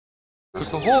Is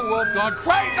the whole world gone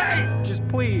crazy? Just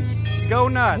please, go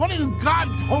nuts. What in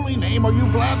God's holy name are you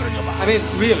blathering about? I mean,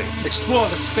 really, explore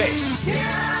the space.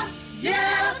 Yeah.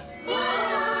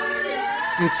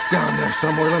 It's down there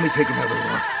somewhere. Let me take another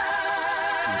look.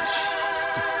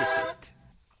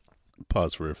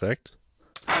 Pause for effect.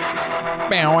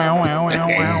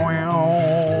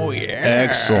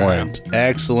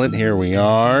 Excellent. Here we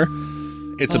are.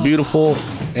 It's a beautiful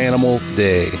animal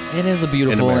day. It is a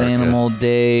beautiful animal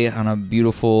day on a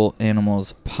beautiful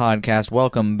animals podcast.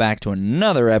 Welcome back to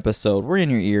another episode. We're in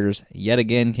your ears yet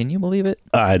again. Can you believe it?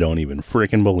 I don't even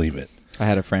freaking believe it. I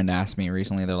had a friend ask me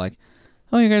recently. They're like,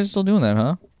 "Oh, you guys are still doing that,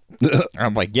 huh?"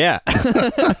 I'm like, "Yeah."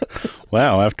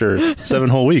 Wow, after 7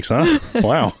 whole weeks, huh?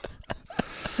 Wow.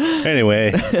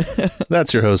 Anyway,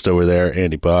 that's your host over there,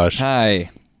 Andy Bosch.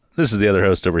 Hi. This is the other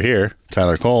host over here,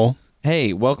 Tyler Cole.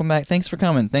 Hey, welcome back. Thanks for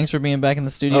coming. Thanks for being back in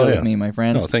the studio with me, my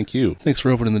friend. Oh, thank you. Thanks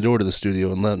for opening the door to the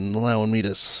studio and allowing me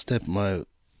to step my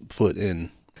foot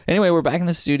in. Anyway, we're back in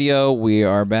the studio. We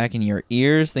are back in your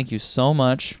ears. Thank you so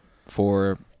much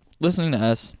for listening to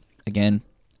us. Again,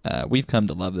 we've come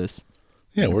to love this.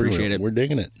 Yeah, we appreciate it. We're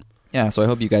digging it. Yeah, so I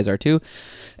hope you guys are too.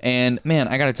 And man,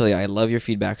 I got to tell you, I love your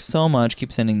feedback so much.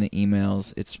 Keep sending the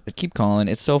emails. Keep calling.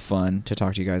 It's so fun to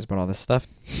talk to you guys about all this stuff.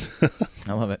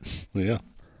 I love it. Yeah.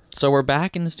 So we're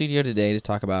back in the studio today to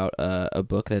talk about a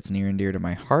book that's near and dear to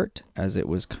my heart, as it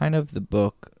was kind of the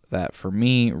book that, for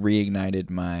me, reignited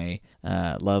my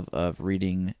love of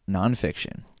reading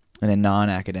nonfiction in a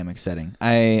non-academic setting.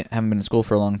 I haven't been in school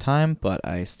for a long time, but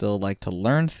I still like to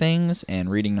learn things, and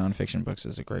reading nonfiction books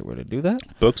is a great way to do that.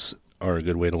 Books are a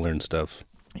good way to learn stuff.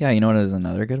 Yeah, you know what is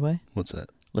another good way? What's that?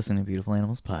 Listening to Beautiful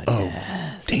Animals podcast.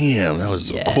 Oh, damn, that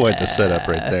was quite the setup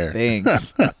right there.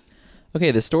 Thanks.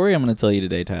 Okay, the story I'm going to tell you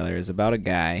today, Tyler, is about a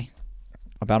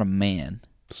man.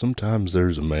 Sometimes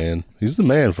there's a man. He's the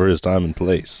man for his time and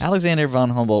place. Alexander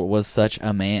von Humboldt was such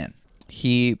a man.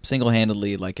 He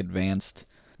single-handedly advanced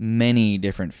many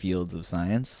different fields of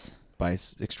science by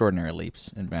extraordinary leaps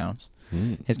and bounds.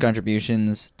 His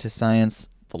contributions to science,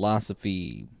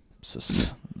 philosophy,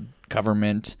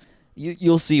 government,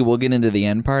 you'll see, we'll get into the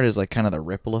end part, is kind of the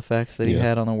ripple effects that he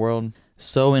had on the world.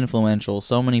 So influential.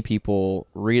 So many people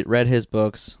read his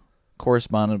books,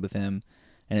 corresponded with him,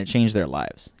 and it changed their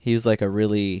lives. He was a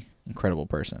really incredible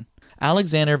person.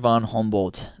 Alexander von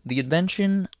Humboldt, The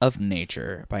Invention of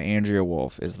Nature by Andrea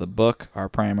Wulf is the book, our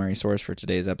primary source for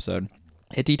today's episode.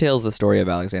 It details the story of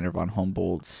Alexander von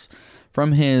Humboldt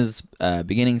from his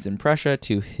beginnings in Prussia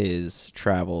to his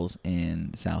travels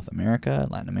in South America,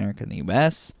 Latin America, and the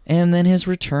U.S., and then his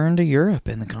return to Europe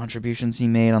and the contributions he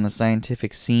made on the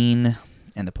scientific scene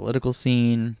and the political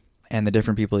scene and the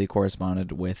different people he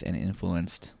corresponded with and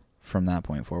influenced from that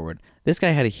point forward. This guy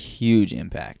had a huge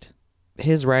impact.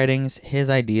 His writings, his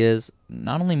ideas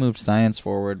not only moved science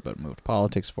forward, but moved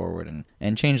politics forward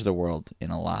and changed the world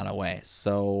in a lot of ways.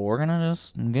 So we're going to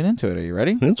just get into it. Are you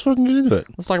ready? Let's fucking get into it.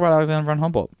 Let's talk about Alexander von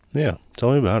Humboldt. Yeah,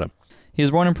 tell me about him. He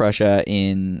was born in Prussia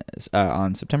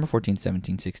on September 14,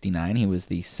 1769. He was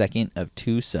the second of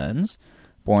two sons,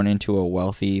 born into a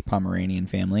wealthy Pomeranian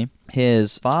family.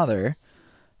 His father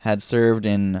had served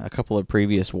in a couple of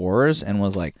previous wars and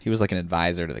was he was an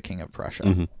advisor to the king of Prussia.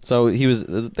 Mm-hmm. So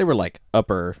they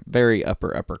were very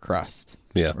upper crust.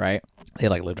 Yeah. Right? They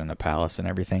lived in a palace and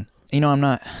everything. You know, I'm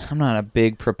not a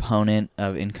big proponent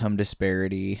of income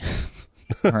disparity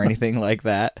or anything like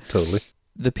that. Totally.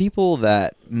 The people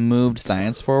that moved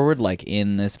science forward,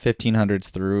 in this 1500s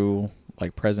through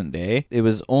present day, it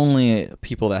was only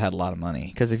people that had a lot of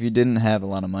money. Because if you didn't have a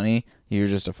lot of money, you were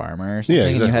just a farmer or something, yeah,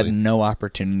 exactly. And you had no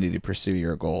opportunity to pursue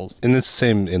your goals. And it's the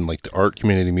same in the art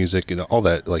community, music, and all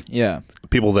that. Yeah.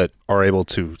 People that are able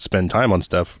to spend time on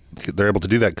stuff, they're able to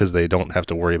do that because they don't have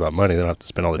to worry about money. They don't have to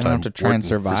spend all the time. They don't have to try and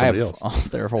survive all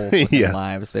their whole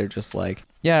lives. They're just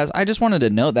yeah, I just wanted to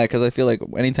note that because I feel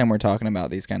anytime we're talking about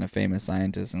these kind of famous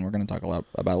scientists, and we're going to talk about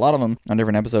a lot of them on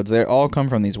different episodes, they all come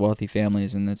from these wealthy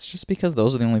families, and it's just because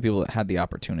those are the only people that had the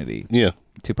opportunity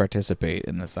to participate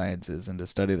in the sciences and to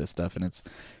study this stuff. And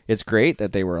it's great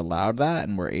that they were allowed that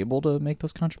and were able to make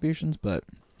those contributions, but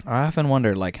I often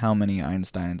wonder how many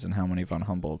Einsteins and how many von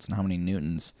Humboldts and how many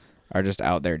Newtons are just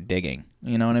out there digging.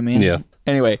 You know what I mean? Yeah.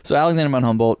 Anyway, so Alexander von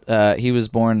Humboldt, he was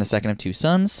born the second of two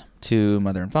sons to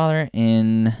mother and father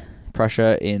in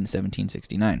Prussia in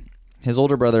 1769. His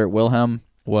older brother, Wilhelm,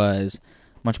 was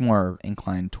much more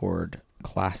inclined toward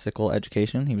classical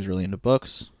education. He was really into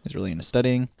books. He was really into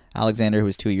studying. Alexander, who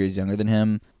was 2 years younger than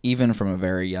him, even from a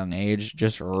very young age,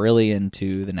 just really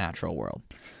into the natural world.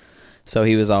 So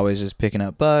he was always just picking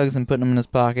up bugs and putting them in his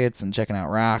pockets and checking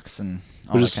out rocks and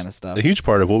all that kind of stuff. A huge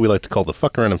part of what we like to call the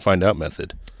fuck around and find out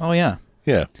method. Oh, yeah.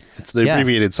 Yeah. It's the Yeah.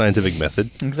 abbreviated scientific method.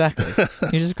 Exactly.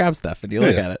 You just grab stuff and you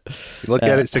look at it. You look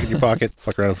at it, stick it in your pocket,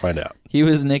 fuck around and find out. He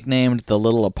was nicknamed the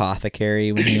Little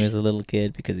Apothecary when he was a little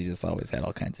kid because he just always had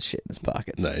all kinds of shit in his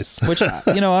pockets. Nice. Which,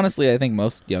 honestly, I think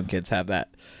most young kids have that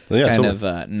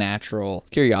of natural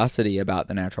curiosity about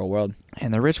the natural world.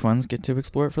 And the rich ones get to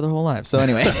explore it for their whole life. So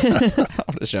anyway, I'm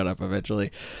going to shut up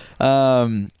eventually.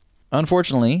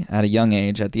 Unfortunately, at a young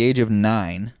age, at the age of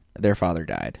 9, their father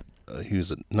died. He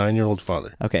was a 9-year-old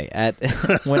father. Okay,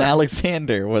 when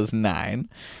Alexander was 9,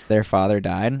 their father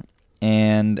died,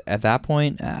 and at that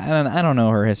point, I don't know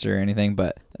her history or anything,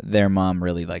 but their mom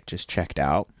really just checked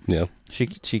out. Yeah. She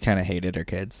kind of hated her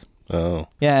kids. Oh.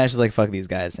 Yeah, she's like, fuck these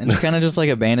guys, and she kind of just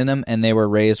abandoned them, and they were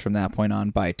raised from that point on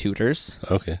by tutors.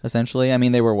 Okay. Essentially, I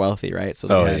mean, they were wealthy, right? So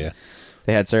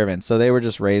they had servants, so they were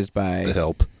just raised by The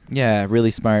help. Yeah,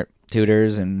 really smart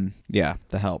tutors, and the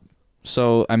help.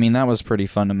 So, I mean, that was pretty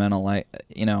fundamental.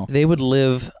 They would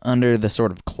live under the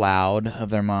sort of cloud of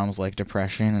their mom's,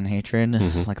 depression and hatred,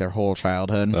 their whole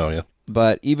childhood. Oh, yeah.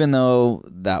 But even though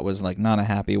that was, not a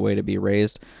happy way to be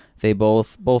raised, they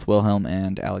both Wilhelm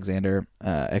and Alexander,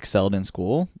 excelled in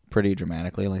school pretty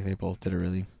dramatically. They both did a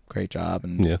really great job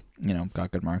and,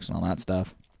 got good marks and all that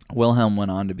stuff. Wilhelm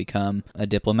went on to become a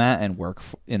diplomat and work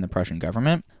in the Prussian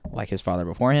government, like his father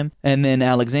before him. And then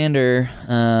Alexander,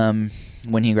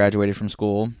 when he graduated from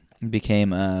school,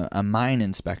 became a mine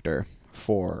inspector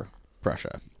for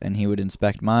Prussia. And he would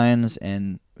inspect mines,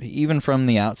 and even from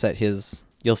the outset,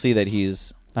 you'll see that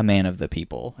he's a man of the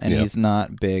people, and he's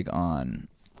not big on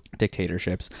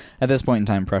dictatorships. At this point in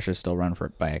time, Prussia is still run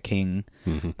by a king.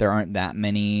 There aren't that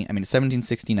many. I mean, it's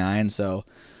 1769, so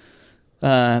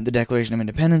the Declaration of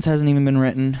Independence hasn't even been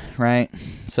written, right?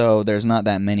 So there's not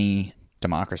that many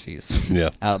democracies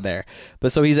out there.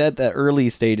 But so he's at the early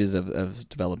stages of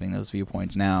developing those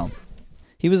viewpoints now.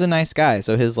 He was a nice guy,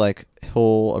 so his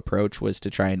whole approach was to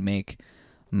try and make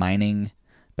mining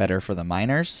better for the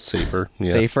miners. Safer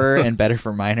and better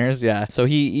for miners, yeah. So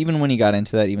even when he got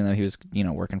into that, even though he was,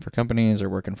 working for companies or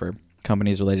working for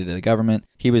companies related to the government,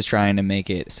 he was trying to make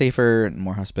it safer and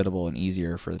more hospitable and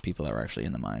easier for the people that were actually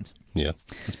in the mines. Yeah,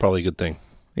 that's probably a good thing.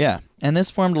 Yeah, and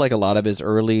this formed a lot of his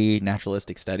early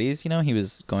naturalistic studies. He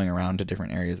was going around to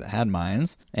different areas that had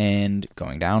mines and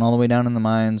going down all the way down in the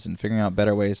mines and figuring out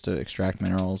better ways to extract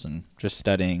minerals and just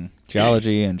studying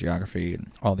geology and geography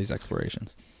and all these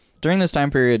explorations. During this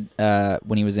time period,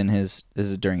 when he was in his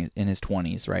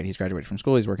 20s, right? He's graduated from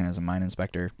school. He's working as a mine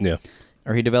inspector. Yeah.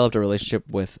 Or he developed a relationship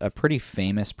with a pretty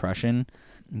famous Prussian,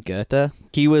 Goethe.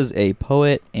 He was a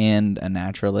poet and a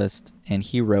naturalist, and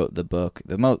he wrote the book.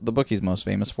 The book he's most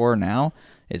famous for now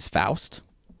is Faust.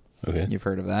 Okay. You've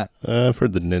heard of that? I've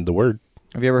heard the word.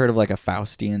 Have you ever heard of a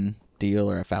Faustian deal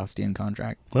or a Faustian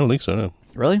contract? I don't think so, no.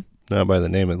 Really? Not by the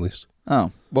name, at least.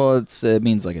 Oh, well, it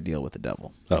means a deal with the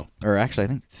devil. Oh. Or actually, I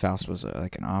think Faust was an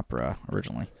opera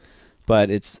originally. But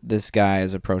this guy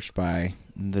is approached by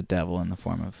the devil in the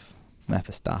form of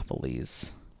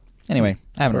Mephistopheles. Anyway,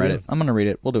 I haven't read it. I'm going to read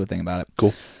it. We'll do a thing about it.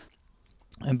 Cool.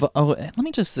 Let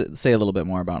me just say a little bit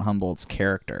more about Humboldt's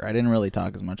character. I didn't really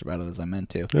talk as much about it as I meant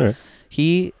to. All right.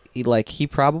 He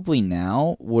probably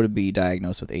now would be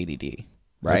diagnosed with ADD,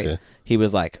 right? Okay. He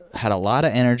was had a lot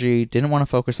of energy, didn't want to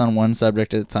focus on one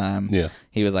subject at a time. Yeah.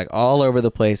 He was all over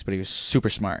the place, but he was super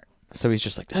smart. So he's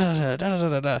just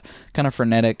kind of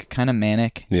frenetic, kind of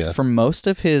manic. Yeah. For most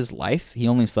of his life, he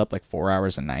only slept 4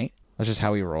 hours a night. That's just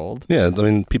how he rolled. Yeah, I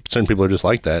mean, certain people are just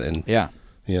like that, and yeah.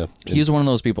 He was one of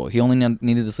those people. He only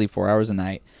needed to sleep 4 hours a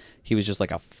night. He was just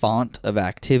a font of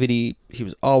activity. He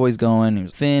was always going. He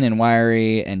was thin and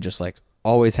wiry, and just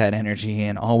always had energy,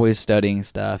 and always studying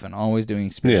stuff, and always doing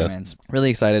experiments. Yeah.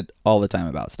 Really excited all the time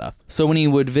about stuff. So when he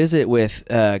would visit with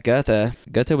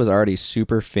Goethe was already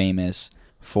super famous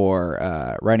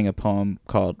for writing a poem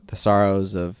called The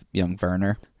Sorrows of Young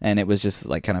Werner, and it was just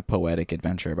kind of poetic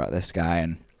adventure about this guy,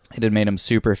 and it had made him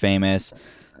super famous.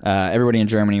 Everybody in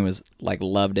Germany was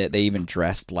loved it. They even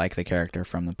dressed like the character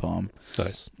from the poem.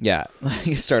 Nice. Yeah,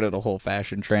 he started a whole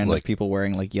fashion trend of people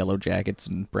wearing yellow jackets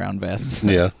and brown vests.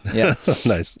 Yeah. Yeah.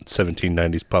 Nice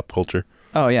 1790s pop culture.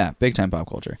 Oh yeah, big time pop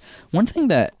culture. One thing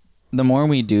that the more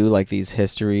we do these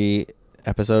history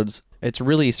episodes, it's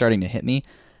really starting to hit me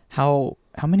how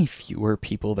many fewer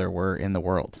people there were in the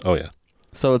world. Oh yeah.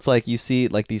 So it's you see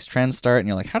these trends start, and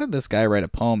you're how did this guy write a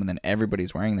poem and then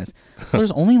everybody's wearing this? Well,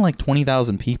 there's only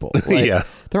 20,000 people. Yeah.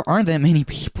 There aren't that many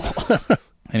people.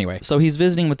 Anyway, so he's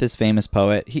visiting with this famous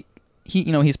poet.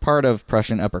 He's part of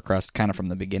Prussian upper crust kind of from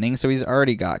the beginning, so he's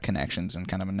already got connections and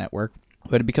kind of a network.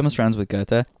 But he becomes friends with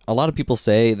Goethe. A lot of people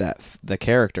say that the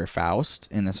character Faust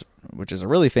in this, which is a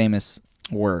really famous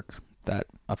work that,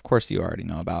 of course, you already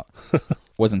know about,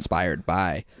 was inspired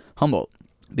by Humboldt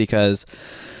because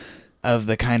of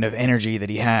the kind of energy that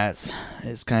he has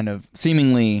is kind of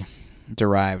seemingly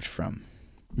derived from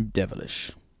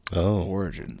devilish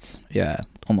origins. Yeah,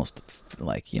 almost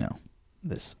like,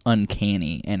 this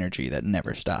uncanny energy that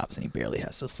never stops, and he barely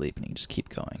has to sleep, and he can just keep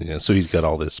going. Yeah, so he's got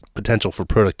all this potential for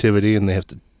productivity, and they have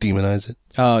to demonize it.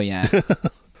 Oh, yeah.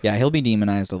 Yeah, he'll be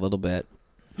demonized a little bit,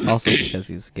 also because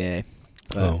he's gay.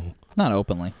 But not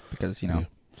openly, because,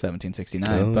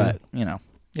 1769, but,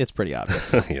 it's pretty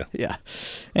obvious. Yeah.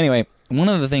 Anyway, one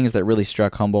of the things that really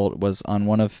struck Humboldt was on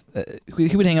one of...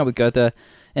 he would hang out with Goethe,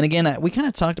 and again, we kind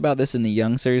of talked about this in the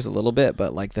Young series a little bit,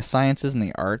 but like the sciences and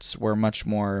the arts were much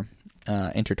more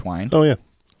intertwined. Oh, yeah.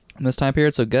 In this time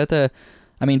period. So Goethe,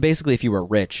 I mean, basically, if you were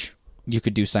rich, you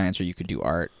could do science or you could do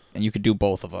art, and you could do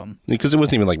both of them. Because it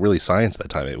wasn't even like really science that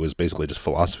time. It was basically just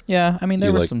philosophy. Yeah, I mean,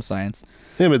 there was some science.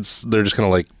 Yeah, but they're just kind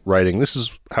of like writing, this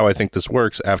is how I think this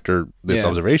works after this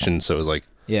observation. So it was like,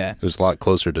 it was a lot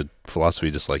closer to philosophy,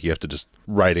 just like you have to just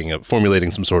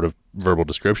formulating some sort of verbal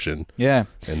description. Yeah.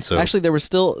 And so actually there was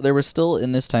still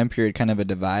in this time period kind of a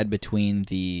divide between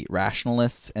the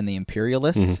rationalists and the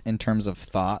imperialists in terms of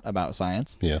thought about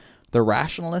science. Yeah. The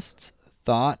rationalists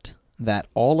thought that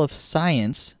all of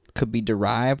science could be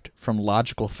derived from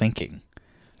logical thinking.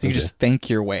 So you just think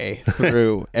your way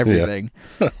through everything.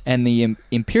 And the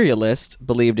imperialists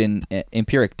believed in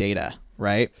empiric data.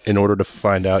 Right? In order to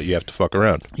find out, you have to fuck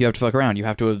around. You have to fuck around. You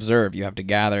have to observe. You have to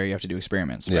gather. You have to do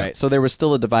experiments. Right? So there was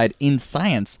still a divide in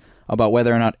science about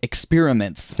whether or not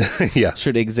experiments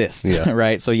should exist.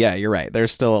 Right? So yeah, you're right.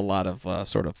 There's still a lot of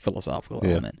sort of philosophical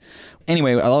element.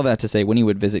 Anyway, all of that to say, when he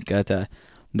would visit Goethe,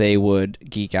 they would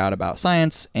geek out about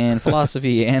science and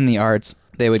philosophy and the arts.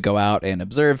 They would go out and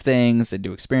observe things and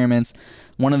do experiments.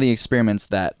 One of the experiments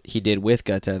that he did with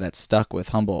Goethe that stuck with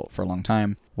Humboldt for a long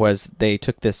time was they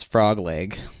took this frog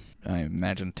leg, I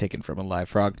imagine taken from a live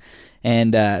frog,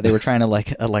 and they were trying to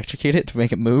like electrocute it to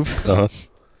make it move.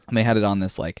 And they had it on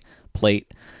this like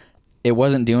plate. It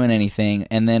wasn't doing anything,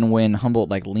 and then when Humboldt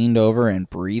like leaned over and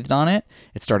breathed on it,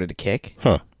 it started to kick.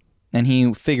 And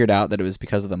he figured out that it was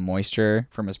because of the moisture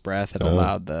from his breath that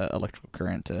allowed the electrical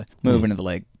current to move into the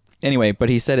leg. Anyway, but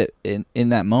he said it in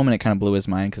that moment, it kind of blew his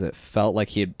mind because it felt like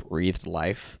he had breathed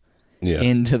life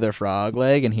into the frog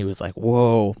leg, and he was like,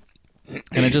 whoa.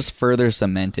 And it just further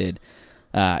cemented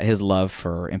his love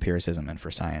for empiricism and for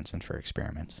science and for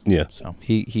experiments. Yeah. So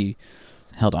he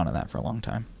held on to that for a long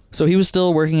time. So he was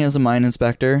still working as a mine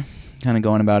inspector, kind of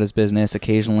going about his business,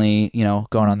 occasionally,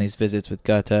 going on these visits with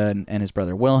Goethe and his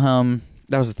brother Wilhelm.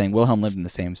 That was the thing. Wilhelm lived in the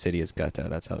same city as Goethe.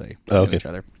 That's how they knew each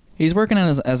other. He's working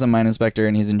as a mine inspector,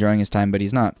 and he's enjoying his time, but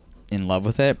he's not in love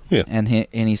with it. Yeah. And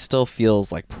he still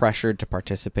feels like pressured to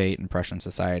participate in Prussian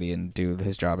society and do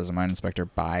his job as a mine inspector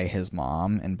by his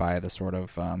mom and by the sort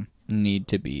of need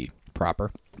to be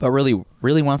proper. But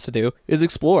really wants to do is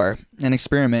explore and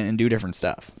experiment and do different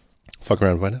stuff. Fuck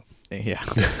around and find out. Yeah,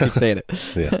 just keep saying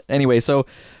it. Anyway, so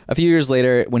a few years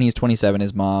later, when he's 27,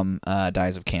 his mom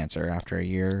dies of cancer after a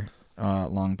year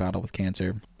long battle with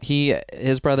cancer.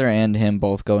 His brother and him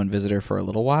both go and visit her for a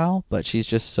little while, but she's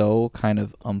just so kind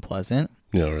of unpleasant.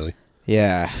 No, really?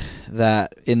 Yeah,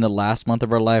 that in the last month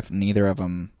of her life, neither of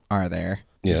them are there.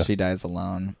 Yeah. She dies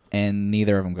alone, and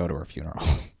neither of them go to her funeral.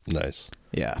 Nice.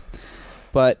 Yeah.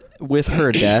 But with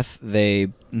her death, they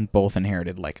both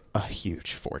inherited like a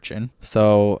huge fortune.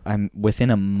 So within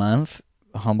a month,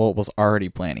 Humboldt was already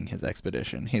planning his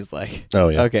expedition. He's like, oh,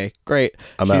 yeah. Okay, great.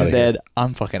 She's dead.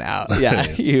 I'm fucking out. Yeah.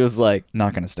 He was like,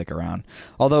 not going to stick around.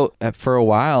 Although for a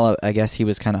while, I guess he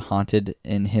was kind of haunted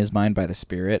in his mind by the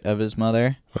spirit of his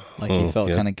mother. Like he felt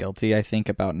kind of guilty, I think,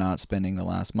 about not spending the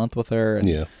last month with her.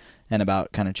 And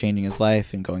about kind of changing his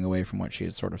life and going away from what she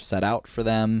had sort of set out for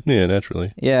them. Yeah,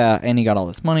 naturally. Yeah, and he got all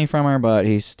this money from her, but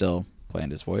he still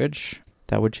planned his voyage.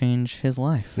 That would change his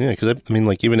life. Yeah, because I mean,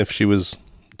 like, even if she was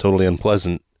totally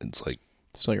unpleasant, it's like...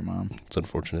 Still your mom. It's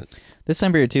unfortunate. This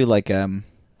time period, too, like,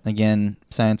 again,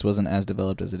 science wasn't as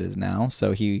developed as it is now,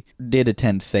 so he did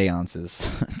attend seances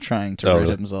trying to rid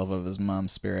himself of his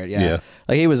mom's spirit. Yeah.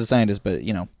 Like, he was a scientist, but,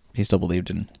 he still believed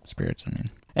in spirits. I mean.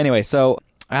 Anyway, so...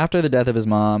 After the death of his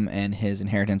mom and his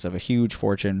inheritance of a huge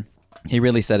fortune, he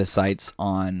really set his sights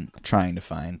on trying to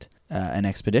find an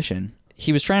expedition.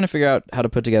 He was trying to figure out how to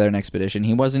put together an expedition.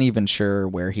 He wasn't even sure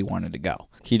where he wanted to go.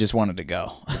 He just wanted to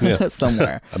go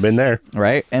somewhere. I've been there.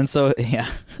 Right? And so,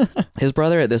 his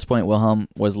brother at this point, Wilhelm,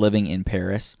 was living in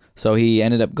Paris. So he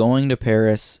ended up going to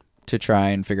Paris to try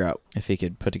and figure out if he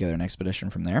could put together an expedition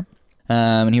from there.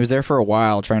 And he was there for a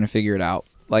while trying to figure it out.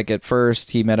 Like at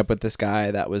first, he met up with this guy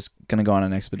that was going to go on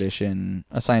an expedition,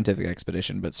 a scientific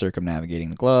expedition, but circumnavigating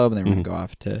the globe. And they were going to go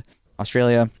off to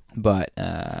Australia, but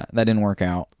that didn't work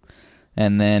out.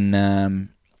 And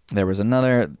then there was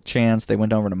another chance. They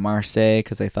went over to Marseille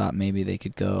because they thought maybe they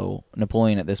could go.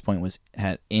 Napoleon at this point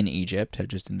had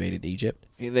just invaded Egypt.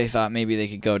 They thought maybe they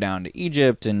could go down to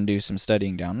Egypt and do some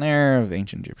studying down there of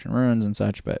ancient Egyptian ruins and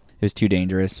such, but it was too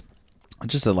dangerous.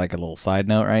 Just a little side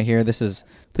note right here. This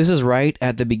is right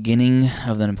at the beginning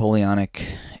of the Napoleonic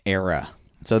era.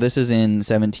 So this is in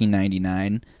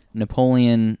 1799.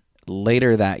 Napoleon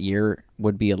later that year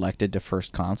would be elected to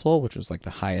first consul, which was like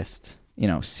the highest,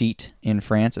 seat in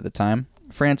France at the time.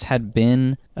 France had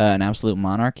been an absolute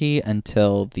monarchy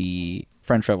until the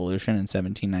French Revolution in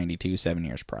 1792, 7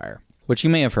 years prior, which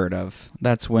you may have heard of.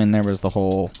 That's when there was the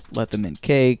whole let them in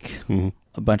cake. Mm-hmm.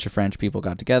 A bunch of French people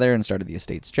got together and started the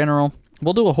Estates General.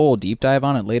 We'll do a whole deep dive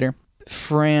on it later.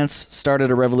 France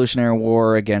started a revolutionary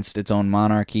war against its own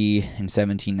monarchy in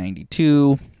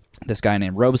 1792. This guy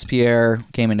named Robespierre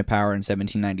came into power in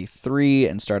 1793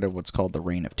 and started what's called the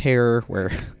Reign of Terror,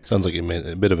 where... Sounds like it made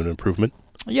a bit of an improvement.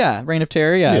 Yeah, Reign of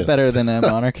Terror, yeah. Better than a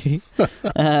monarchy.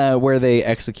 Where they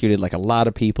executed a lot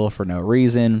of people for no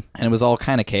reason, and it was all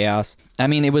kind of chaos. I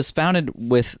mean, it was founded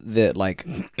with the,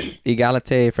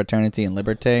 égalité, fraternité, and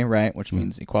liberté, right? Which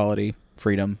means equality,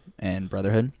 freedom, and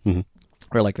brotherhood. Mm-hmm.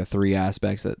 Or the three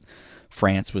aspects that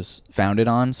France was founded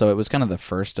on. So it was kind of the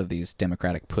first of these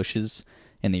democratic pushes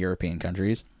in the European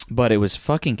countries. But it was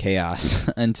fucking chaos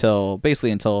until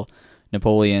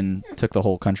Napoleon took the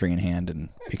whole country in hand and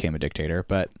became a dictator.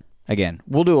 But again,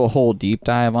 we'll do a whole deep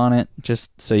dive on it,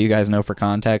 just so you guys know for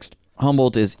context.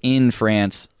 Humboldt is in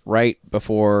France right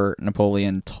before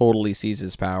Napoleon totally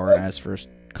seizes power as first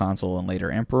consul and later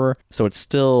emperor. So it's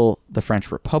still the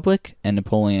French Republic, and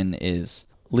Napoleon is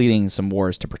leading some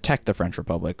wars to protect the French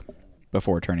Republic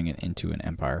before turning it into an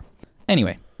empire.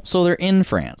 Anyway, so they're in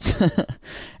France,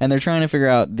 and they're trying to figure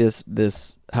out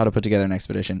this how to put together an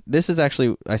expedition. This is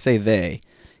actually, I say they.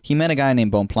 He met a guy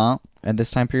named Bonpland at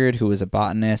this time period who was a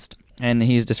botanist, and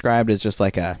he's described as just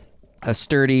like a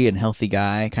sturdy and healthy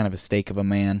guy, kind of a steak of a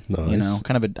man. Nice.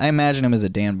 I imagine him as a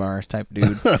Dan Barr type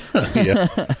dude. Yeah.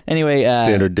 Anyway,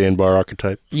 standard Dan Barr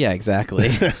archetype. Yeah, exactly.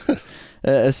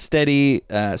 A steady,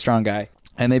 strong guy.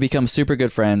 And they become super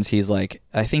good friends. He's like,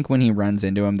 I think when he runs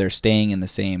into him, they're staying in the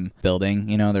same building.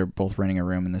 They're both renting a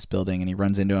room in this building, and he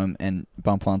runs into him, and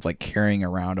Bonpland's carrying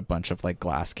around a bunch of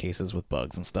glass cases with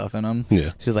bugs and stuff in them. Yeah.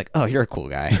 So he's like, oh, you're a cool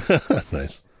guy.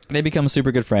 Nice. They become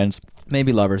super good friends,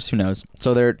 maybe lovers, who knows.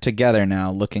 So they're together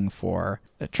now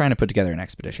trying to put together an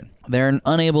expedition. They're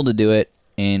unable to do it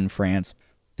in France.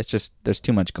 It's just, there's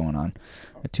too much going on.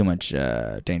 Too much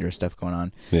dangerous stuff going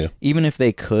on. Yeah. Even if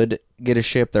they could get a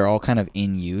ship, they're all kind of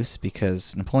in use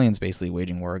because Napoleon's basically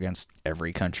waging war against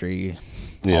every country,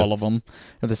 all of them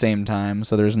at the same time.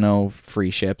 So there's no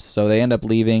free ships. So they end up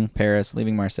leaving Paris,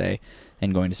 leaving Marseille,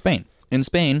 and going to Spain. In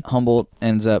Spain, Humboldt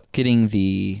ends up getting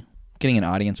an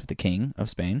audience with the king of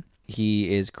Spain. He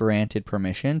is granted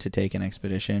permission to take an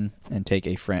expedition and take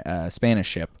a Spanish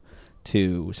ship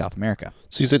to South America.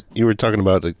 So you were talking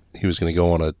about he was going to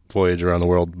go on a voyage around the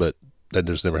world, but that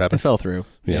just never happened. It fell through.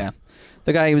 Yeah.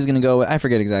 The guy he was going to go with, I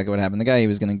forget exactly what happened. The guy he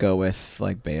was going to go with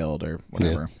bailed or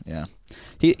whatever. Yeah.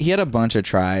 He had a bunch of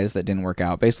tries that didn't work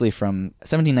out. Basically from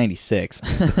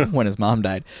 1796 when his mom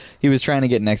died, he was trying to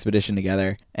get an expedition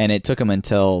together, and it took him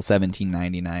until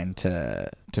 1799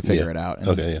 to figure it out.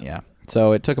 And, yeah.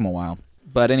 So it took him a while.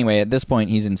 But anyway, at this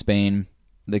point he's in Spain.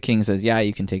 The king says, yeah,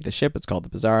 you can take the ship. It's called the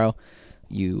Pizarro.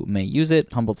 You may use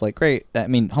it. Humboldt's like, great. I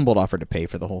mean, Humboldt offered to pay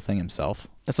for the whole thing himself.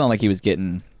 It's not like he was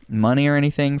getting money or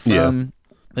anything from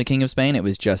the king of Spain. It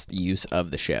was just use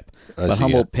of the ship. But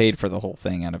Humboldt paid for the whole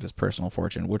thing out of his personal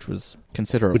fortune, which was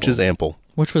considerable. Which is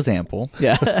ample.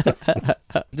 Yeah.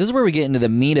 This is where we get into the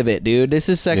meat of it, dude. This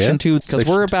is section 2, because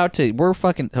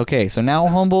okay, so now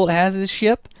Humboldt has his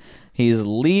ship. He's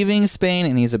leaving Spain,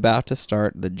 and he's about to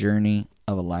start the journey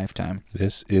of a lifetime.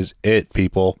 This is it,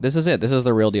 people. This is it. This is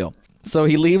the real deal. So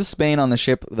he leaves Spain on the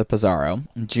ship, the Pizarro,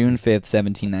 June 5th,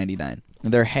 1799.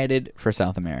 They're headed for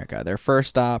South America. Their first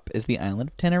stop is the island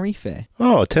of Tenerife.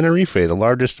 Oh, Tenerife, the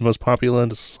largest and most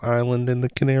populous island in the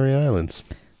Canary Islands.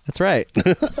 That's right.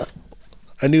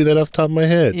 I knew that off the top of my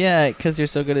head. Yeah, because you're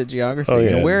so good at geography. Oh,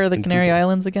 yeah. Where are the Canary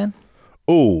Islands again?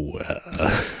 Oh,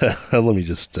 let me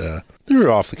just...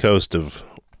 they're off the coast of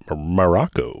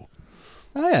Morocco.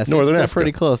 Oh, yeah, so Northern Africa.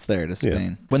 Pretty close there to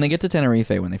Spain. Yeah. When they get to Tenerife,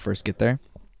 when they first get there,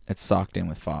 it's socked in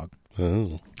with fog.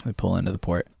 Oh. They pull into the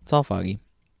port. It's all foggy.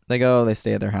 They go, they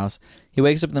stay at their house. He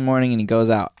wakes up in the morning and he goes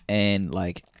out and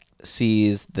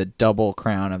sees the double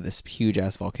crown of this huge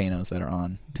ass volcanoes that are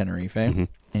on Tenerife. Mm-hmm.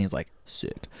 And he's like,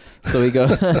 sick. So we go.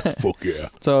 Fuck yeah.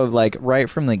 So like right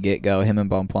from the get go, him and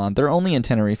Bonpland, they're only in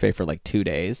Tenerife for like 2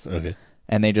 days. Okay.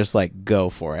 And they just like go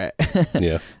for it.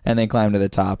 Yeah. And they climb to the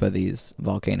top of these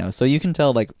volcanoes. So you can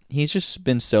tell like he's just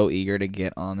been so eager to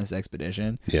get on this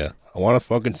expedition. Yeah. I want to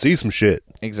fucking see some shit.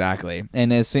 Exactly.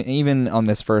 And even on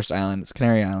this first island, it's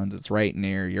Canary Islands, it's right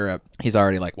near Europe. He's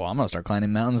already like, well, I'm going to start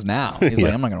climbing mountains now. He's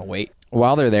like, I'm not going to wait.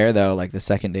 While they're there though, like the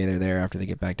second day they're there after they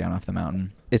get back down off the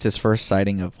mountain, it's his first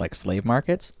sighting of like slave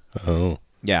markets. Oh.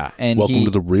 Yeah, and welcome to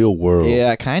the real world.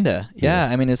 Yeah, kind of. Yeah,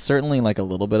 I mean, it's certainly like a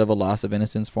little bit of a loss of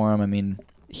innocence for him. I mean,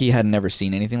 he had never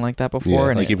seen anything like that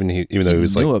before, and like even though he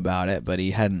was knew like about it, but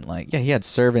he hadn't he had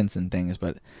servants and things,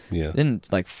 but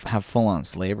didn't like have full on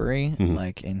slavery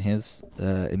like in his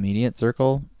immediate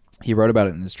circle. He wrote about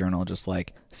it in his journal, just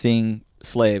like seeing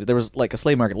slaves. There was like a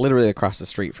slave market literally across the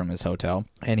street from his hotel,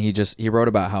 and he wrote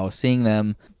about how seeing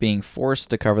them being forced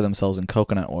to cover themselves in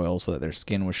coconut oil so that their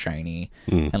skin was shiny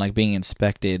and like being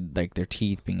inspected, like their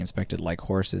teeth being inspected like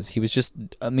horses. He was just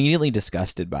immediately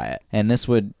disgusted by it, and this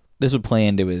would play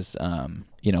into his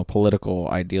political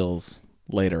ideals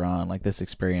later on. Like this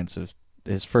experience of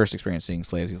his first experience seeing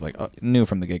slaves, he's like, knew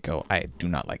from the get-go, I do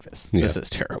not like this. This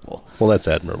is terrible. Well, that's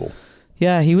admirable.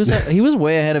 Yeah, he was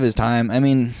way ahead of his time. I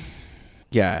mean,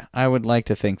 yeah, I would like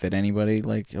to think that anybody,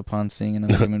 like, upon seeing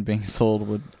another human being sold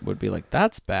would be like,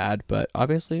 that's bad, but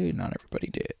obviously not everybody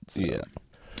did. So. Yeah.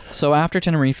 So after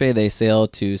Tenerife, they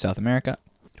sailed to South America.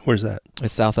 Where's that?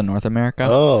 It's South and North America.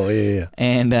 Oh, yeah.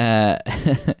 And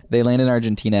they land in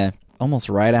Argentina almost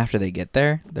right after they get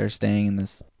there. They're staying in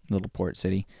this little port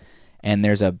city, and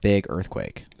there's a big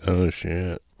earthquake. Oh,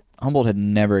 shit. Humboldt had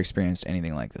never experienced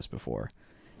anything like this before.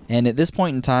 And at this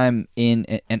point in time, and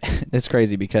it's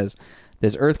crazy because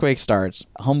this earthquake starts,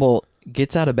 Humboldt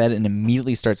gets out of bed and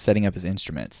immediately starts setting up his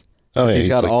instruments. Oh, yeah. He's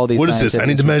got all these. What is this? I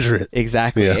need to measure it.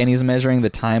 Exactly. Yeah. And he's measuring the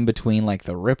time between like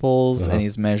the ripples, and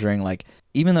he's measuring like,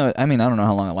 even though, I mean, I don't know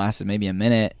how long it lasted, maybe a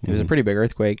minute. It was a pretty big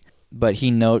earthquake, but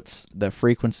he notes the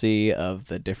frequency of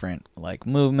the different like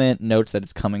movement, notes that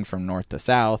it's coming from north to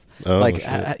south. Oh, like,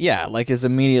 like is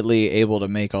immediately able to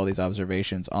make all these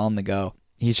observations on the go.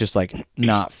 He's just like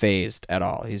not phased at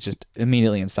all. He's just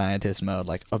immediately in scientist mode,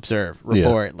 like observe,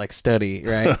 report, like study,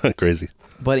 right? Crazy.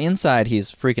 But inside,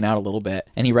 he's freaking out a little bit,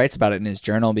 and he writes about it in his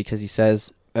journal because he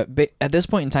says at this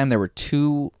point in time there were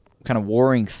two kind of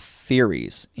warring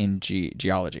theories in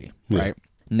geology, right?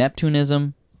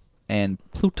 Neptunism and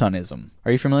Plutonism.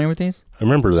 Are you familiar with these? I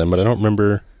remember them, but I don't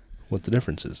remember what the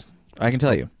difference is. I can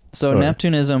tell you. So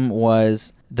Neptunism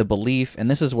was the belief, and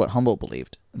this is what Humboldt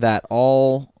believed, that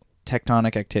all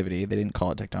tectonic activity, they didn't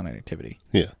call it tectonic activity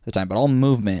at the time, but all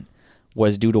movement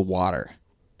was due to water.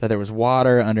 That there was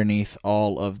water underneath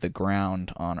all of the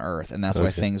ground on Earth, and that's why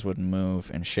things would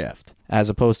move and shift. As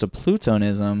opposed to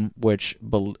Plutonism, which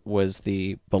was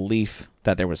the belief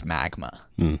that there was magma,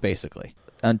 basically.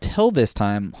 Until this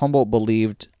time, Humboldt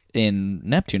believed in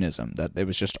Neptunism, that it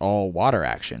was just all water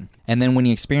action. And then when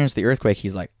he experienced the earthquake,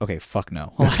 he's like, okay, fuck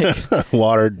no. Like,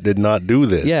 water did not do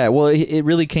this. Yeah, well, it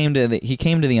really came to he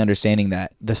came to the understanding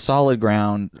that the solid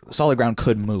ground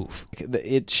could move.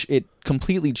 It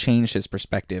completely changed his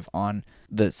perspective on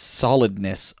the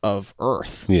solidness of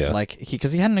Earth. Yeah. Like,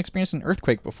 because he hadn't experienced an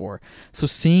earthquake before. So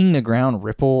seeing the ground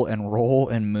ripple and roll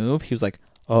and move, he was like,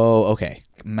 oh, okay,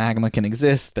 magma can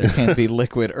exist. There can't be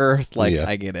liquid Earth. Like,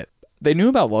 I get it. They knew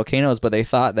about volcanoes, but they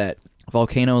thought that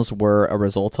volcanoes were a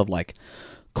result of like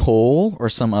coal or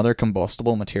some other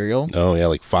combustible material. Oh, yeah,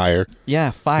 like fire.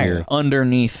 Yeah, fire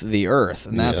underneath the earth,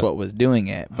 and that's what was doing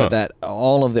it. But that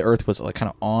all of the earth was like kind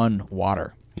of on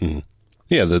water. Mm-hmm.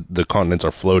 Yeah, the continents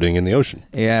are floating in the ocean.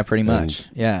 Yeah, pretty much.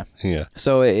 Yeah.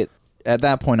 So at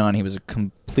that point on, he was a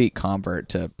complete convert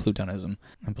to Plutonism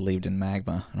and believed in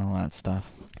magma and all that stuff.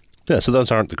 Yeah, so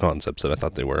those aren't the concepts that I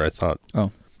thought they were. I thought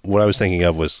what I was thinking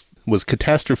of was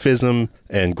catastrophism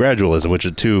and gradualism, which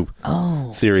are two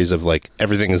theories of like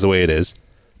everything is the way it is,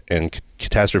 and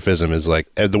catastrophism is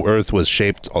like the earth was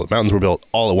shaped, all the mountains were built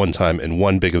all at one time in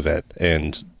one big event,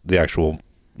 and the actual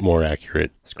more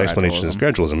accurate explanation is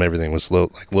gradualism. Everything was slow,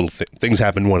 like little things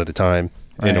happened one at a time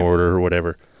in order or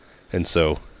whatever, and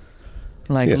so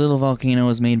little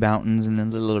volcanoes made mountains, and then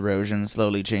little erosion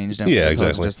slowly changed them. Yeah,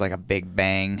 exactly. Just like a big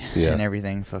bang, and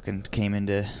everything fucking came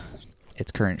into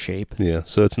its current shape. Yeah,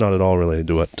 so it's not at all related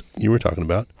to what you were talking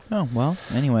about. Oh, well,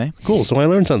 anyway. Cool, so I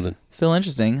learned something. Still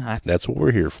interesting. That's what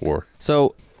we're here for.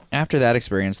 So, after that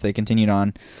experience, they continued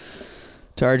on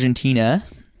to Argentina.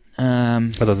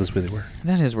 I thought that's where they were.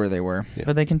 That is where they were. Yeah.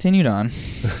 But they continued on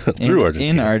through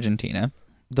Argentina. In Argentina.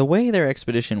 The way their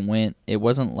expedition went, it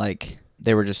wasn't like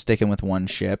they were just sticking with one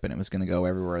ship and it was going to go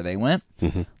everywhere they went.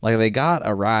 Like they got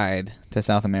a ride to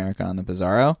South America on the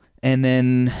Pizarro, and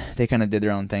then they kind of did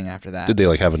their own thing after that. Did they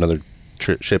like have another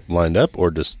ship lined up,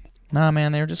 or just? Nah,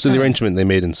 man, they were just. So the arrangement they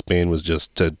made in Spain was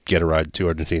just to get a ride to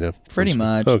Argentina. Pretty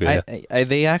much. Okay. I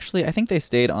think they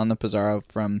stayed on the Pizarro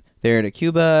from there to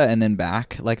Cuba and then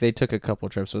back. Like they took a couple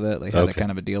trips with it. They had a kind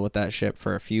of a deal with that ship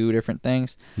for a few different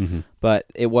things, but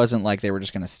it wasn't like they were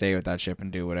just going to stay with that ship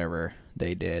and do whatever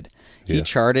they did. Yeah. He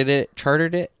chartered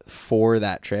it for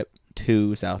that trip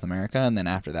to South America, and then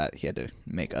after that he had to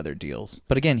make other deals.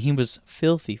 But again, he was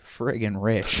filthy friggin'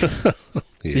 rich. So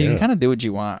you can kind of do what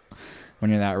you want when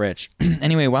you're that rich.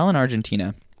 Anyway, while in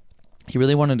Argentina, he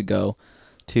really wanted to go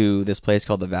to this place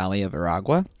called the Valley of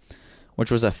Aragua,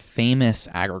 which was a famous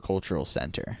agricultural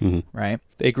center, right?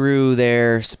 They grew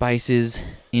their spices,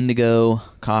 indigo,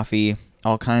 coffee,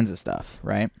 all kinds of stuff,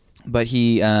 right? But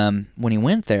he, when he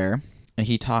went there,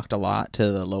 he talked a lot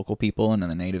to the local people and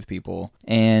the native people,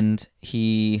 and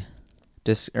he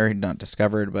not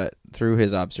discovered, but through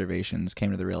his observations came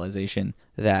to the realization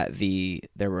that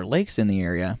there were lakes in the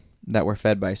area that were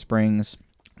fed by springs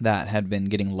that had been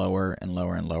getting lower and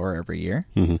lower and lower every year,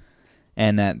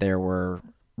 and that there were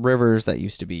rivers that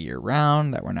used to be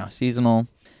year-round that were now seasonal.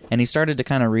 And he started to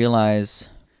kind of realize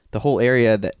the whole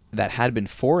area that had been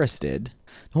forested,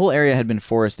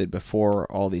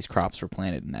 before all these crops were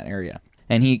planted in that area.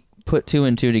 And he put two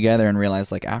and two together and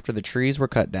realized, like, after the trees were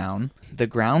cut down, the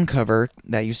ground cover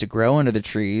that used to grow under the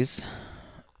trees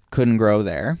couldn't grow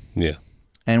there. Yeah.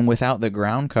 And without the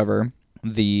ground cover,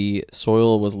 the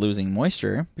soil was losing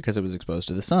moisture because it was exposed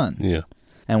to the sun. Yeah.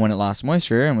 And when it lost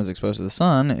moisture and was exposed to the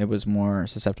sun, it was more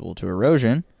susceptible to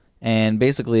erosion. And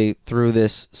basically, through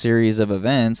this series of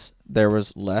events, there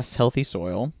was less healthy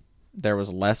soil. There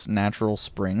was less natural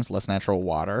springs, less natural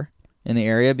water in the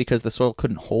area because the soil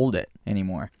couldn't hold it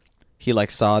anymore. He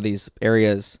saw these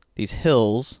areas, these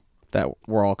hills that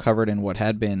were all covered in what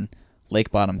had been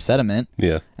lake bottom sediment.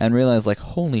 Yeah. And realized,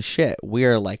 holy shit, we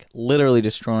are literally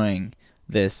destroying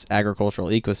this agricultural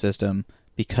ecosystem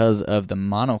because of the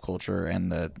monoculture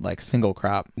and the single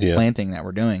crop planting that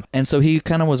we're doing. And so he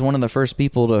kind of was one of the first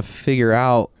people to figure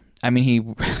out, he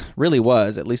really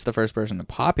was at least the first person to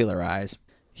popularize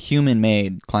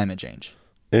human-made climate change.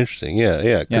 Interesting.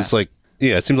 Yeah. Because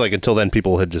it seems like until then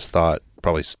people had just thought,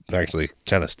 probably actually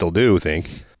kind of still do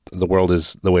think, the world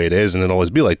is the way it is and it'll always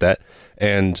be like that.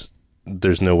 And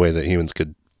there's no way that humans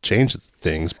could change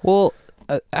things. Well,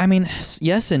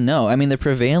 yes and no. The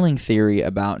prevailing theory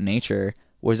about nature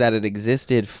was that it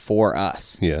existed for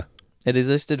us. Yeah. It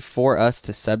existed for us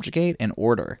to subjugate and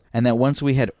order. And that once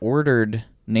we had ordered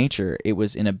nature, it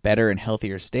was in a better and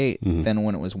healthier state than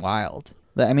when it was wild.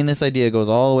 This idea goes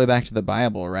all the way back to the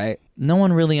Bible, right? No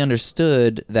one really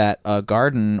understood that a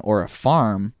garden or a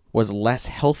farm was less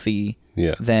healthy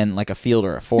than a field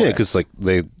or a forest. Yeah, because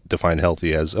they define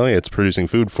healthy as, it's producing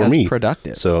food for me.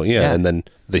 Productive. So, and then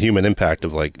the human impact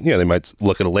of they might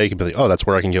look at a lake and be like, that's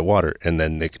where I can get water. And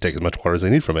then they could take as much water as they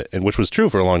need from it. And which was true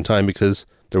for a long time because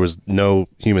there was no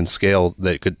human scale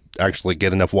that could actually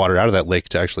get enough water out of that lake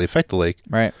to actually affect the lake.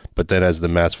 Right. But then as the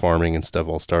mass farming and stuff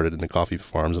all started in the coffee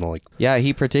farms and all Yeah,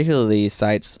 he particularly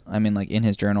cites, in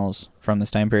his journals from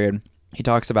this time period, he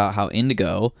talks about how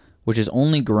indigo, which is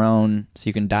only grown so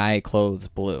you can dye clothes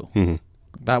blue.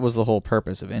 That was the whole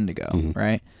purpose of indigo,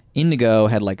 right? Indigo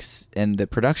had and the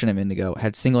production of indigo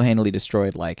had single-handedly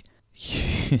destroyed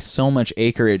so much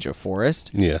acreage of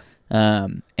forest. Yeah.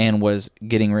 And was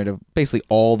getting rid of basically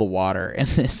all the water in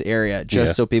this area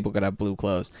just so people could have blue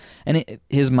clothes. And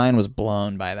his mind was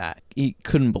blown by that. He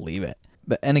couldn't believe it.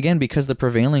 And again, because the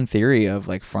prevailing theory of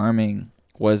farming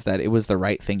was that it was the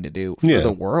right thing to do for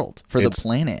the world, for the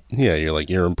planet. Yeah,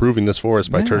 you're improving this forest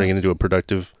by turning it into a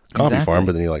productive coffee farm,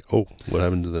 but then you're like, what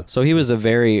happened to the... So he was a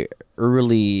very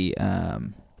early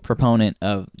proponent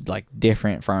of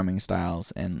different farming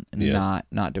styles and not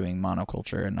doing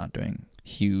monoculture and not doing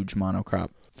huge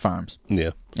monocrop farms. Yeah.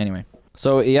 Anyway,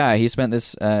 so he spent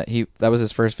this. That was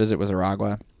his first visit, was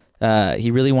Aragua.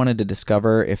 He really wanted to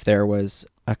discover if there was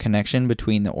a connection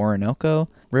between the Orinoco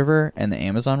River and the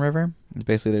Amazon River.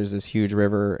 Basically, there's this huge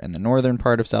river in the northern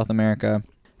part of South America,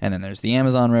 and then there's the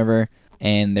Amazon River,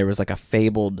 and there was a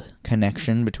fabled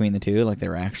connection between the two, they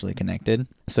were actually connected.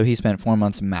 So he spent 4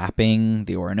 months mapping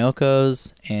the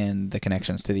Orinocos and the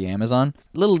connections to the Amazon.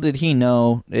 Little did he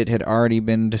know it had already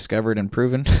been discovered and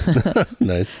proven.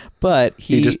 Nice. But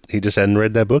he just hadn't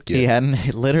read that book yet. He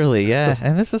hadn't, literally, yeah.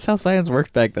 And this is how science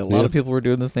worked back then. A lot of people were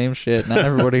doing the same shit. Not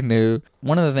everybody knew.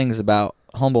 One of the things about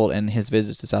Humboldt and his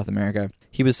visits to South America,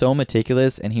 he was so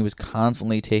meticulous and he was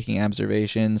constantly taking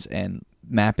observations and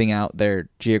mapping out their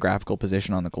geographical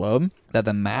position on the globe, that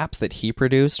the maps that he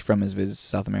produced from his visits to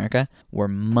South America were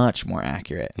much more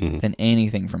accurate than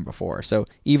anything from before. So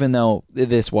even though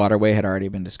this waterway had already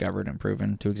been discovered and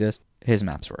proven to exist, his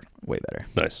maps were way better.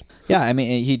 Nice. Yeah, I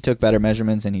mean, he took better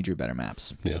measurements and he drew better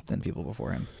maps than people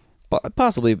before him.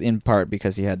 Possibly in part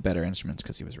because he had better instruments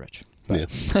because he was rich. But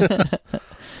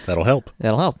That'll help.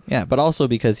 That'll help, yeah. But also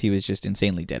because he was just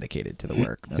insanely dedicated to the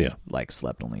work. Yeah. Like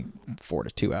slept only 4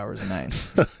 to 2 hours a night.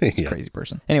 He's a crazy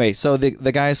person. Anyway, so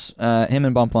the guys, him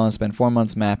and Bonpland spent 4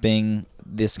 months mapping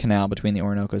this canal between the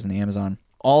Orinoco's and the Amazon,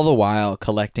 all the while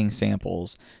collecting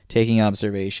samples, taking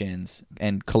observations,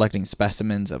 and collecting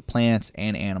specimens of plants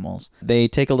and animals. They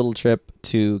take a little trip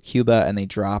to Cuba and they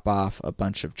drop off a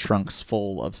bunch of trunks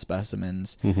full of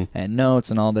specimens and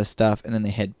notes and all this stuff, and then they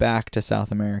head back to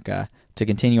South America to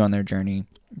continue on their journey.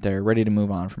 They're ready to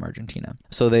move on from Argentina.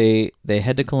 So they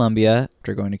head to Colombia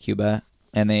after going to Cuba,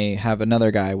 and they have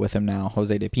another guy with him now,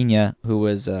 Jose de Pina, who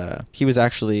was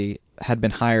had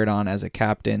been hired on as a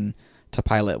captain to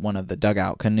pilot one of the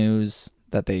dugout canoes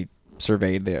that they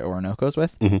surveyed the Orinoco's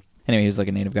with. Anyway, he was like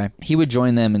a native guy. He would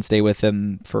join them and stay with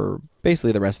them for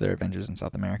basically the rest of their adventures in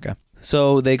South America.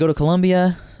 So they go to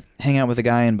Colombia, hang out with a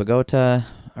guy in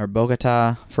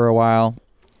Bogota for a while,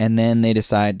 and then they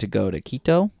decide to go to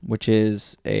Quito, which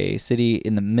is a city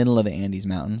in the middle of the Andes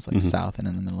Mountains, like south and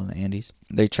in the middle of the Andes.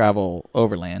 They travel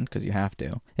overland because you have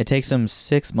to. It takes them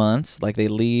 6 months. Like they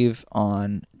leave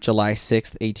on July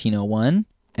 6th, 1801.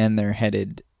 And they're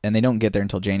headed, and they don't get there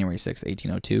until January 6th,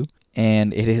 1802.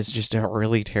 And it is just a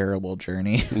really terrible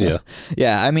journey. Yeah.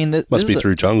 Yeah, I mean... Must be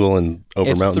through jungle and over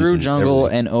mountains. It's through jungle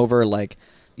and over,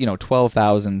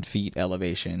 12,000 feet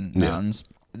elevation mountains.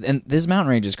 And this mountain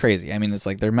range is crazy. I mean, it's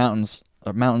like they're mountains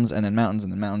and then mountains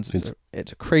and then mountains.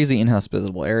 It's a crazy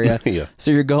inhospitable area.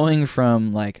 So you're going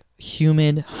from,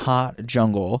 humid, hot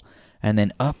jungle and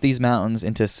then up these mountains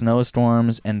into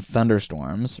snowstorms and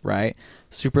thunderstorms, right?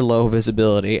 Super low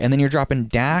visibility. And then you're dropping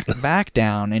back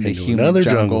down into humid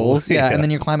jungles. Yeah, and then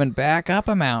you're climbing back up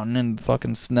a mountain in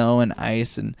fucking snow and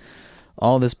ice and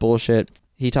all this bullshit.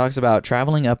 He talks about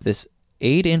traveling up this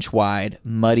 8-inch wide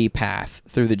muddy path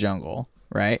through the jungle,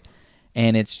 right?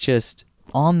 And it's just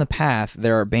on the path,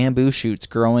 there are bamboo shoots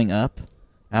growing up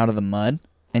out of the mud.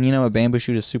 And a bamboo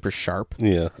shoot is super sharp.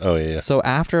 Yeah. Oh, yeah. So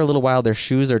after a little while, their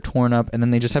shoes are torn up, and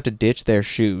then they just have to ditch their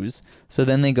shoes. So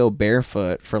then they go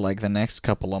barefoot for, the next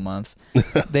couple of months.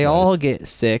 They all get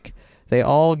sick. They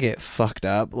all get fucked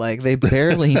up. They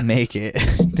barely make it.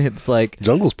 It's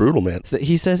jungle's brutal, man. So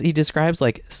he describes,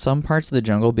 some parts of the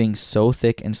jungle being so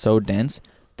thick and so dense,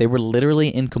 they were literally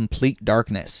in complete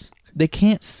darkness. They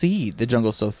can't see. The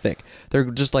jungle's so thick.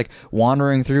 They're just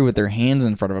wandering through with their hands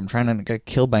in front of them, trying to get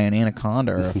killed by an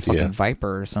anaconda or a fucking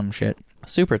viper or some shit.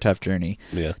 Super tough journey.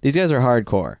 Yeah. These guys are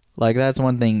hardcore. That's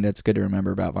one thing that's good to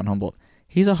remember about von Humboldt.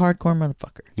 He's a hardcore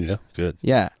motherfucker. Yeah, good.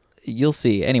 Yeah, you'll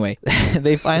see. Anyway,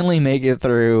 they finally make it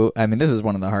through. I mean, this is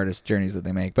one of the hardest journeys that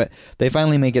they make, but they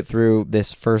finally make it through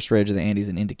this first ridge of the Andes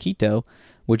and into Quito,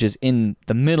 which is in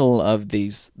the middle of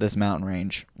this mountain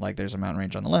range. There's a mountain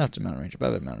range on the left, a mountain range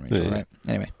above it, a mountain range on the right.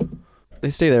 Anyway, they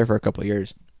stay there for a couple of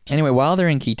years. Anyway, while they're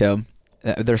in Quito,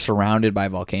 they're surrounded by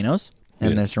volcanoes,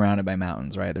 and they're surrounded by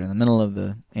mountains, right? They're in the middle of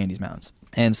the Andes Mountains.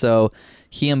 And so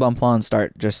he and Bonpland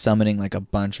start just summoning a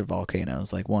bunch of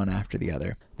volcanoes, one after the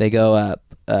other. They go up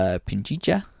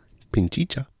Pinchicha.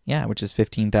 Pinchicha? Yeah, which is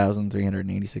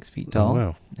 15,386 feet tall. Oh,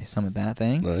 wow. They summit that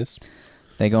thing. Nice.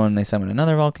 They go and they summon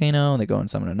another volcano. They go and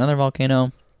summon another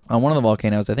volcano. On one of the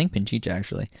volcanoes, I think Pinchicha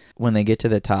actually, when they get to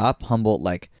the top, Humboldt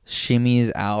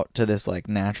shimmies out to this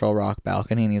natural rock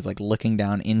balcony, and he's looking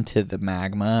down into the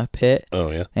magma pit. Oh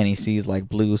yeah. And he sees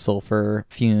blue sulfur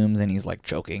fumes, and he's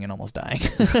choking and almost dying.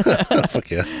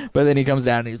 Fuck yeah. But then he comes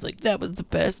down and he's that was the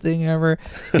best thing ever.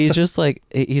 He's just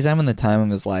he's having the time of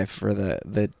his life for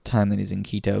the time that he's in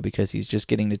Quito, because he's just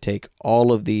getting to take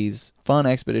all of these fun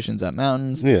expeditions up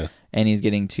mountains. Yeah. And he's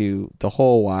getting to the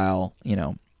whole while,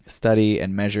 study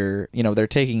and measure.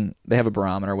 They have a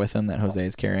barometer with them that Jose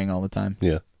is carrying all the time.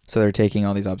 Yeah. So they're taking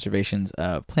all these observations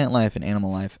of plant life and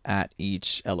animal life at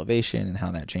each elevation and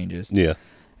how that changes. Yeah.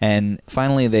 And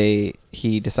finally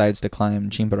he decides to climb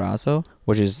Chimborazo,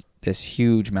 which is this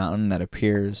huge mountain that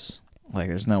appears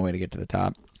there's no way to get to the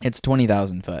top. It's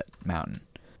 20,000 foot mountain.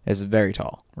 It's very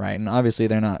tall, right? And obviously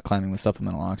they're not climbing with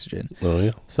supplemental oxygen. Oh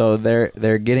yeah. So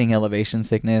they're getting elevation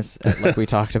sickness, like we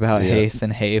talked about, haste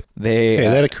and hape.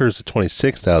 That occurs at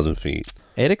 26,000 feet.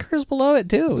 It occurs below it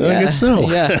too. I guess so.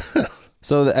 Yeah.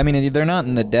 So I mean, they're not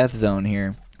in the death zone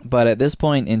here, but at this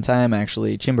point in time,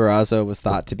 actually, Chimborazo was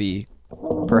thought to be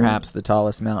perhaps the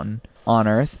tallest mountain on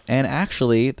Earth, and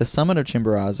actually, the summit of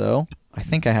Chimborazo, I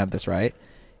think I have this right,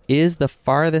 is the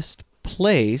farthest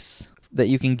place that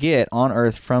you can get on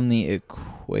Earth from the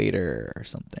equator or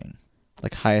something.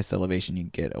 Like highest elevation you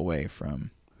get away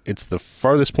from. It's the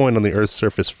farthest point on the Earth's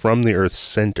surface from the Earth's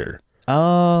center.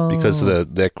 Oh. Because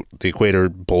the equator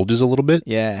bulges a little bit.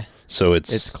 Yeah. So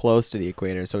it's close to the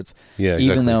equator. So it's exactly.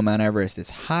 Even though Mount Everest is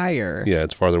higher. Yeah,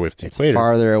 it's farther away from the equator. It's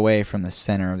farther away from the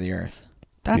center of the Earth.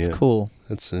 That's cool.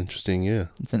 That's interesting, yeah.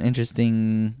 It's an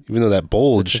interesting... Even though that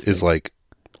bulge is like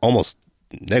almost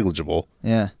negligible.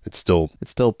 Yeah. It still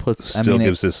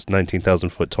gives this 19,000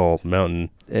 foot tall mountain.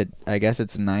 I guess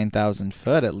it's 9,000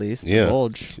 foot at least, the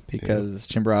bulge, because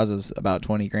Chimborazo's about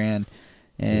 20 grand.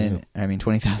 And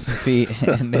 20,000 feet,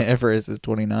 and Everest is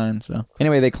 29. So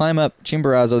anyway, they climb up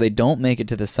Chimborazo. They don't make it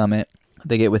to the summit.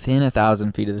 They get within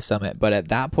 1,000 feet of the summit. But at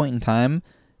that point in time,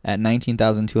 at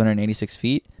 19,286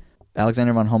 feet,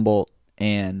 Alexander von Humboldt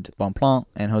and Bonpland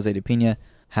and Jose de Pina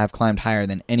have climbed higher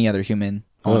than any other human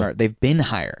on Earth. They've been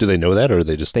higher. Do they know that, or are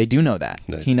they just... They do know that.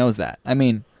 Nice. He knows that. I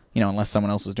mean, unless someone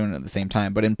else was doing it at the same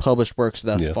time. But in published works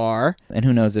thus far, and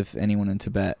who knows if anyone in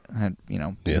Tibet had,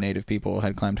 the native people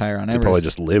had climbed higher on Everest. They probably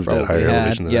just lived at higher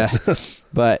elevation than that.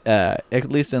 But at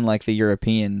least in like the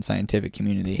European scientific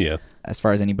community, as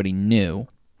far as anybody knew,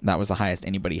 that was the highest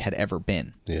anybody had ever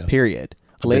been. Yeah. Period.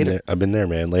 I've been there,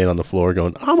 man, laying on the floor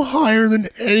going, I'm higher than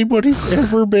anybody's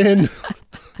ever been.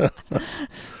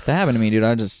 That happened to me, dude.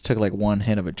 I just took like one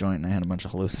hit of a joint and I had a bunch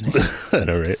of hallucinations. I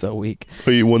know, right? So weak.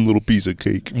 I ate one little piece of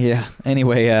cake. Yeah.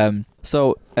 Anyway,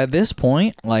 so at this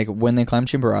point, like when they climb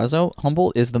Chimborazo,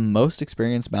 Humboldt is the most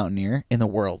experienced mountaineer in the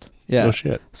world. Yeah. Oh,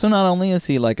 shit. So not only is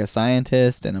he like a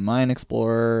scientist and a mine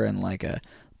explorer and like a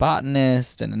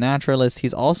botanist and a naturalist,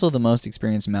 he's also the most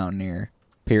experienced mountaineer,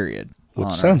 period.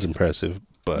 Which sounds impressive,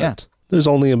 but there's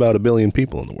only about 1 billion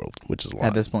people in the world, which is a lot.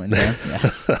 At this point in time,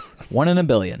 yeah. 1 in 1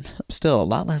 billion. Still a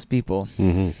lot less people,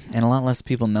 and a lot less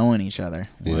people knowing each other.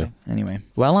 Yeah. Anyway,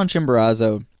 while on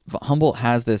Chimborazo, Humboldt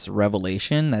has this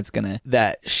revelation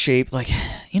that shaped, like,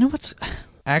 what's...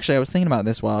 Actually, I was thinking about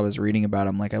this while I was reading about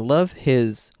him. Like, I love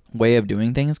his way of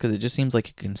doing things because it just seems like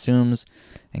he consumes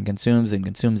and consumes and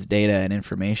consumes data and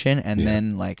information and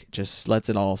then, like, just lets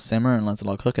it all simmer and lets it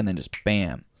all cook and then just,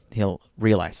 bam, he'll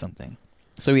realize something.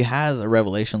 So he has a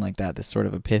revelation like that, this sort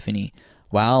of epiphany,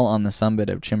 while on the summit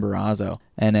of Chimborazo.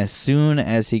 And as soon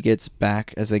as they get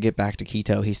back to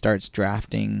Quito, he starts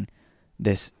drafting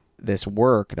this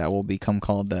work that will become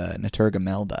called the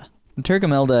Naturgemalde.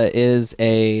 Naturgemalde is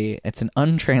it's an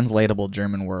untranslatable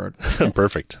German word.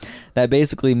 Perfect. That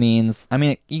basically means, I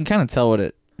mean, you can kind of tell what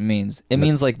it means. It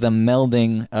means like the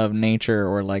melding of nature,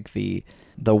 or like the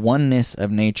oneness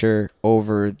of nature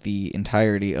over the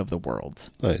entirety of the world.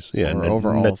 Nice. Yeah. Or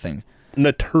over all things.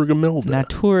 Naturgemalde.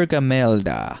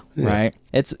 Naturgemalde, right?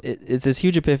 It's this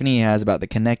huge epiphany he has about the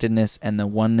connectedness and the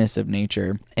oneness of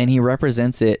nature, and he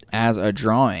represents it as a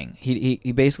drawing. He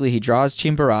basically draws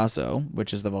Chimborazo,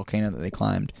 which is the volcano that they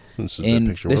climbed. This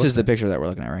is the picture that we're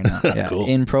looking at right now. Yeah, cool.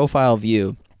 In profile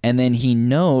view, and then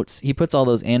he puts all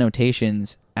those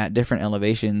annotations at different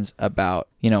elevations about,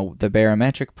 the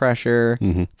barometric pressure,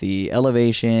 the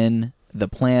elevation, the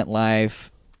plant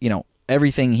life,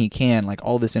 everything he can, like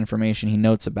all this information, he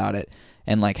notes about it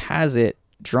and like has it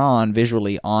drawn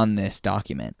visually on this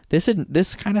document.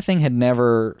 This kind of thing had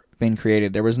never been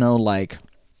created. There was no like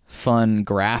fun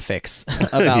graphics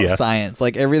about science.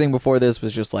 Like everything before this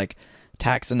was just like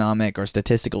taxonomic or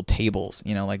statistical tables,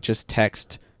 like just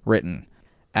text written.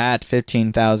 At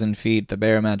 15,000 feet, the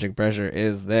barometric pressure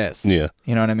is this. Yeah.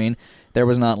 You know what I mean? There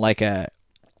was not like a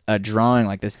drawing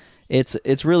like this.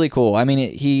 It's really cool. I mean,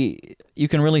 you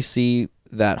can really see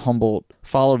that Humboldt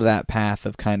followed that path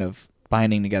of kind of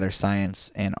binding together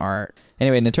science and art.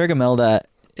 Anyway, Naturgemalde,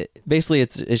 basically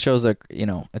it shows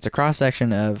it's a cross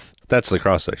section of... That's the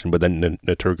cross section, but then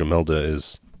Naturgemalde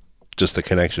is just the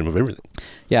connection of everything.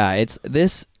 Yeah, it's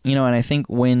this, and I think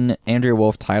when Andrea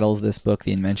Wulf titles this book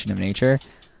The Invention of Nature,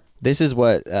 this is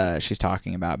what she's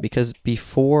talking about, because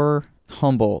before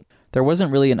Humboldt, there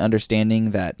wasn't really an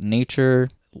understanding that nature,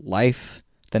 life,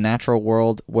 the natural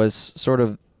world was sort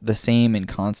of the same and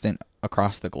constant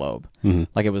across the globe.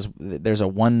 Like there's a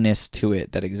oneness to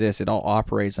it that exists. It all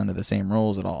operates under the same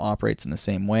rules. It all operates in the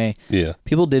same way. Yeah.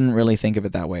 People didn't really think of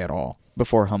it that way at all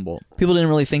before Humboldt. People didn't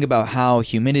really think about how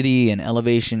humidity and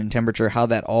elevation and temperature, how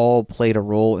that all played a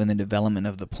role in the development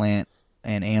of the plant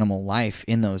and animal life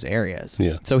in those areas.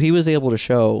 Yeah. So he was able to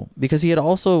show, because he had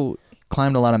also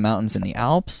climbed a lot of mountains in the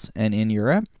Alps and in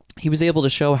Europe, he was able to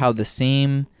show how the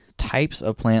same types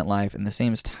of plant life and the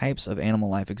same types of animal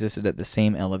life existed at the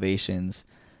same elevations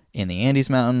in the Andes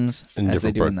Mountains as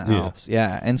they do in the Alps.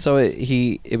 Yeah. And so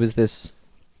it was this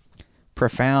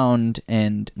profound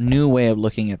and new way of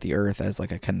looking at the Earth as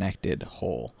like a connected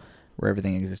whole, where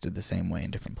everything existed the same way in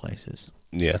different places.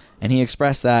 Yeah. And he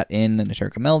expressed that in the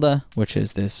Naturgemalde, which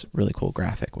is this really cool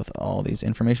graphic with all these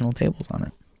informational tables on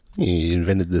it. He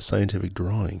invented the scientific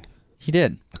drawing. He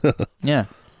did. Yeah,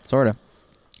 sort of.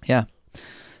 Yeah.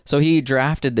 So he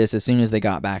drafted this as soon as they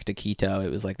got back to Quito. It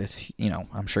was like this,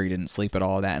 I'm sure he didn't sleep at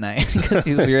all that night because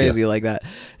he's crazy like that.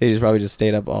 He just probably just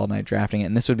stayed up all night drafting it.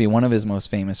 And this would be one of his most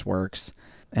famous works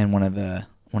and one of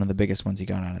the biggest ones he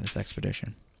got out of this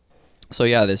expedition. So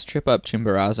yeah, this trip up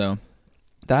Chimborazo,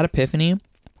 that epiphany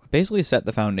basically set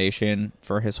the foundation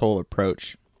for his whole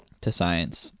approach to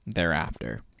science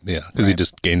thereafter. Yeah, because he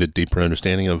just gained a deeper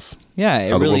understanding of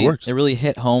how the world works. It really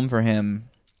hit home for him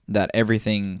that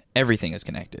everything is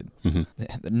connected.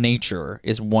 Mm-hmm. Nature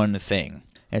is one thing.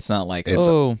 It's not like,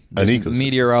 there's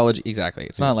meteorology. Exactly.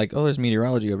 It's not like, there's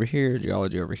meteorology over here,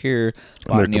 geology over here,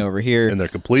 botany over here. And they're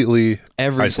completely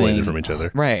isolated from each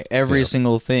other. Right. Every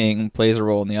single thing plays a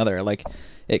role in the other. Like,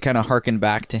 it kind of harkened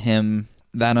back to him,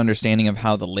 that understanding of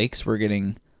how the lakes were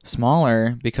getting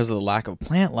smaller because of the lack of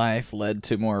plant life led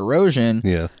to more erosion.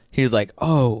 Yeah. He's like,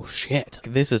 oh, shit.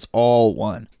 This is all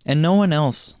one. And no one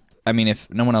else... if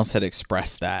no one else had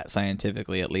expressed that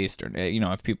scientifically, at least, or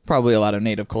if probably a lot of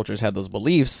native cultures had those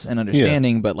beliefs and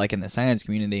understanding, but like in the science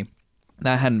community,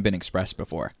 that hadn't been expressed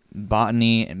before.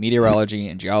 Botany and meteorology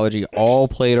and geology all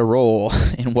played a role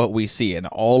in what we see, and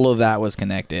all of that was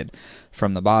connected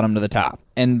from the bottom to the top.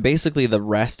 And basically, the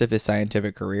rest of his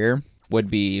scientific career would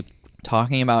be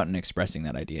talking about and expressing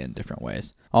that idea in different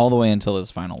ways, all the way until his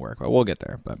final work. But we'll get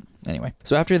there. But anyway,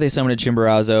 so after they summited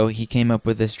Chimborazo, he came up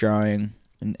with this drawing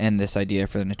and this idea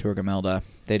for the Naturgemalde.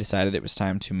 They decided it was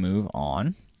time to move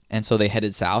on. And so they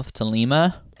headed south to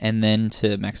Lima and then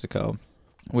to Mexico,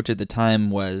 which at the time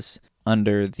was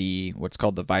under what's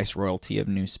called the Viceroyalty of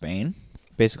New Spain.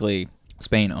 Basically,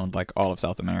 Spain owned like all of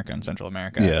South America and Central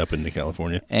America. Yeah, up into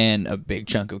California. And a big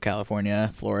chunk of California,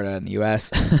 Florida, and the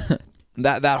U.S.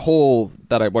 what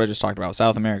I just talked about,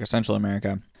 South America, Central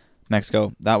America,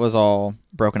 Mexico, that was all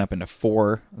broken up into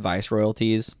 4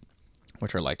 viceroyalties,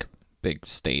 which are like big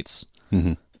states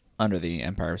under the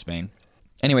Empire of Spain.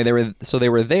 Anyway, they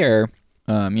were there,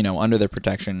 under the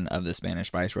protection of the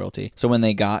Spanish viceroyalty. So when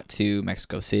they got to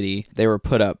Mexico City, they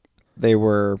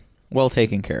were well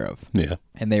taken care of. Yeah.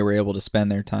 And they were able to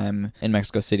spend their time in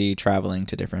Mexico City traveling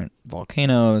to different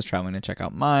volcanoes, traveling to check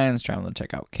out mines, traveling to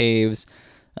check out caves,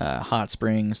 hot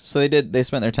springs. So they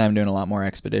spent their time doing a lot more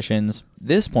expeditions.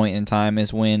 This point in time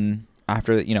is when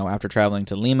after traveling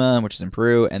to Lima, which is in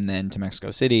Peru, and then to Mexico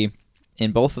City,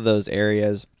 in both of those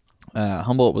areas,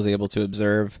 Humboldt was able to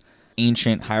observe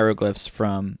ancient hieroglyphs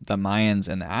from the Mayans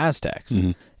and the Aztecs,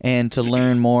 and to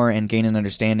learn more and gain an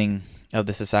understanding of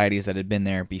the societies that had been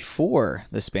there before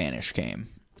the Spanish came.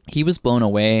 He was blown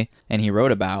away, and he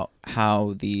wrote about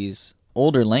how these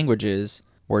older languages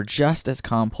were just as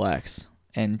complex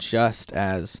and just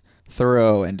as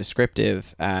thorough and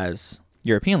descriptive as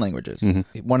European languages.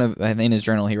 In his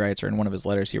journal he writes, or in one of his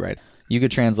letters he writes, you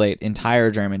could translate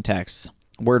entire German texts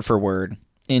word for word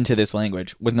into this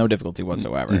language with no difficulty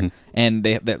whatsoever. And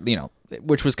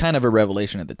which was kind of a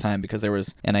revelation at the time, because there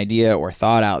was an idea or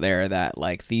thought out there that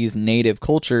like these native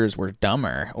cultures were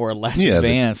dumber or less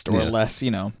advanced or less,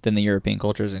 than the European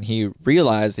cultures. And he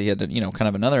realized he had kind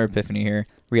of another epiphany here,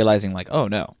 realizing like, oh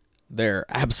no, they're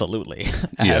absolutely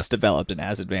as developed and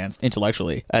as advanced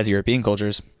intellectually as European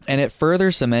cultures. And it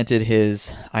further cemented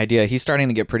his idea. He's starting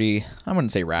to get pretty, I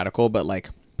wouldn't say radical, but like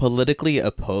politically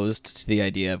opposed to the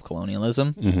idea of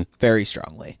colonialism very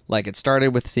strongly. Like, it started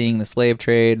with seeing the slave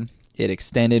trade. It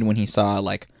extended when he saw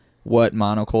like what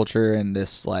monoculture and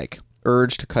this like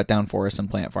urge to cut down forests and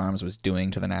plant farms was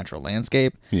doing to the natural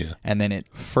landscape. Yeah. And then it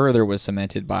further was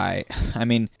cemented by,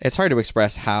 it's hard to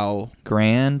express how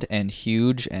grand and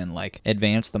huge and like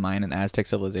advanced the Mayan and Aztec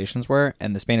civilizations were,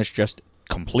 and the Spanish just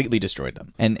completely destroyed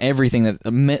them. And everything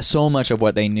that, so much of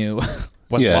what they knew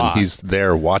was lost. And he's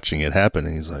there watching it happen,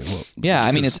 and he's like, well. Yeah,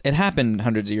 it happened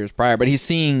hundreds of years prior, but he's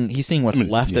seeing what's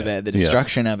left of it, the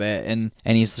destruction of it, and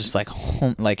he's just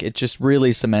like, it just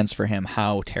really cements for him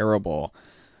how terrible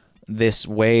this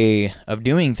way of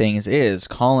doing things is.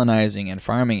 Colonizing and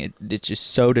farming, it's just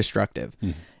so destructive.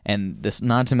 And this,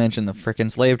 not to mention the frickin'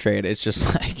 slave trade, it's just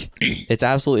like, it's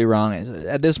absolutely wrong.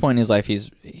 At this point in his life,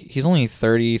 he's only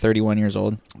 31 years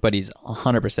old, but he's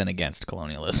 100% against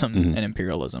colonialism and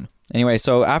imperialism. Anyway,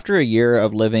 so after a year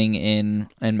of living in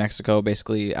Mexico,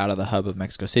 basically out of the hub of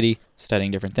Mexico City,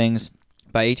 studying different things,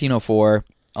 by 1804,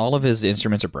 all of his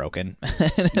instruments are broken.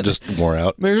 Just wore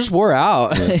out. They're just wore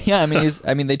out. Yeah,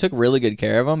 they took really good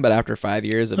care of him, but after 5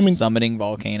 years of summiting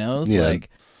volcanoes,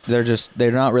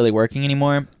 They're not really working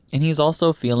anymore. And he's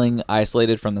also feeling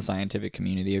isolated from the scientific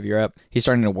community of Europe. He's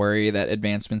starting to worry that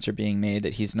advancements are being made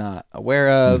that he's not aware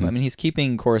of. Mm-hmm. I mean, he's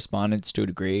keeping correspondence to a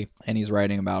degree, and he's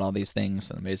writing about all these things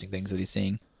and amazing things that he's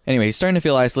seeing. Anyway, he's starting to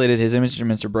feel isolated. His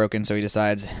instruments are broken, so he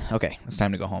decides, okay, it's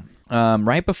time to go home.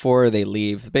 Right before they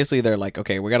leave, basically they're like,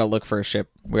 okay, we got to look for a ship.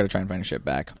 We got to try and find a ship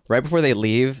back. Right before they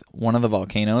leave, one of the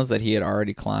volcanoes that he had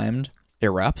already climbed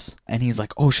erupts, and he's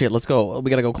like, oh shit, let's go, we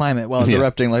gotta go climb it while it's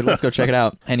erupting, like let's go check it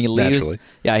out. And he leaves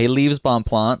he leaves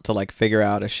Bonpland to like figure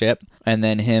out a ship, and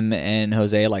then him and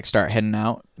Jose like start heading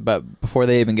out, but before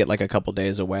they even get like a couple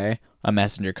days away, a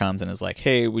messenger comes and is like,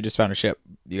 hey, we just found a ship,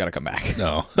 you gotta come back.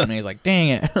 No. And he's like, dang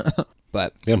it.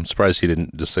 But yeah, I'm surprised he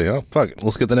didn't just say, oh fuck it,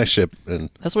 let's get the next ship.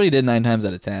 And that's what he did 9 times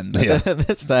out of 10.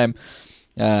 This time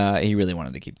he really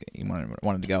wanted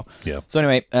to go. So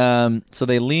anyway, so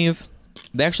they leave.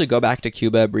 They actually go back to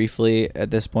Cuba briefly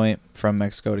at this point, from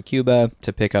Mexico to Cuba,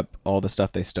 to pick up all the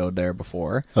stuff they stowed there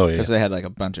before. Oh, yeah. Because they had like a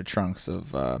bunch of trunks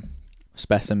of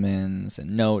specimens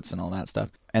and notes and all that stuff.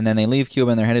 And then they leave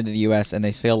Cuba and they're headed to the U.S. and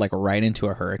they sail like right into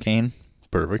a hurricane.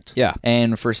 Perfect. Yeah.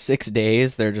 And for 6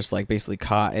 days, they're just like basically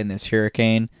caught in this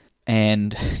hurricane.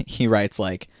 And he writes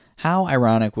like, how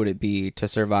ironic would it be to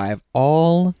survive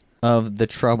all of the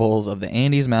troubles of the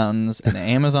Andes Mountains and the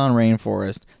Amazon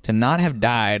rainforest, to not have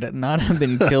died, not have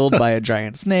been killed by a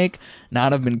giant snake,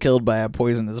 not have been killed by a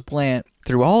poisonous plant,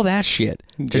 through all that shit,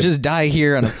 to just die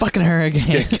here on a fucking hurricane.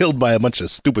 Get killed by a bunch of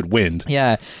stupid wind.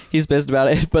 Yeah, he's pissed about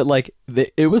it, but like,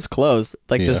 it was close.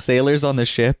 Like, the sailors on the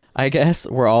ship, I guess,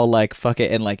 were all like, fuck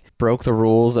it, and like, broke the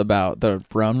rules about the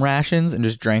rum rations and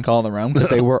just drank all the rum,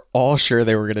 because they were all sure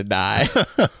they were gonna die.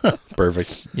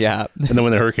 Perfect. Yeah. And then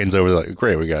when the hurricane's over, they're like,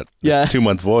 great, we got this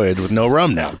 2-month voyage with no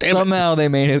rum now. Damn Somehow they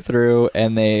made it through,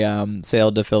 and they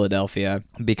sailed to Philadelphia,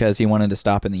 because he wanted to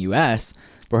stop in the U.S.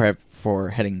 for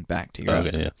heading back to Europe.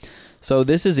 Okay, yeah. So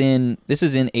this is in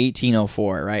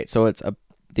 1804, right? So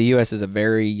the U.S. is a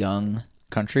very young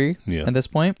country at this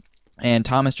point, and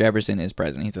Thomas Jefferson is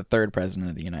president. He's the 3rd president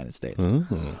of the United States. Ooh.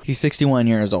 He's 61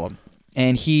 years old,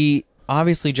 and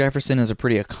obviously Jefferson is a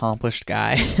pretty accomplished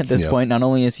guy at this point. Not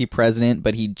only is he president,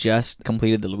 but he just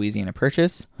completed the Louisiana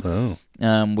Purchase,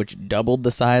 which doubled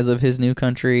the size of his new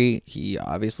country. He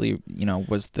obviously,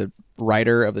 was the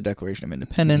writer of the Declaration of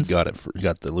Independence. Got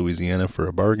the Louisiana for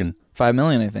a bargain. $5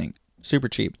 million, I think. Super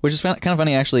cheap. Which is kind of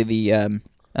funny, actually.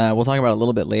 We'll talk about it a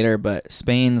little bit later, but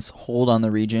Spain's hold on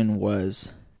the region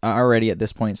was already at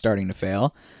this point starting to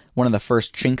fail. One of the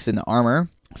first chinks in the armor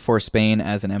for Spain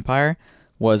as an empire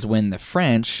was when the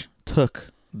French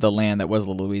took the land that was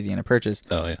the Louisiana Purchase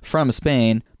from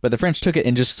Spain, but the French took it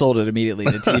and just sold it immediately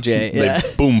to TJ.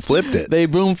 They boom flipped it. They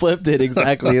boom flipped it,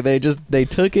 exactly. They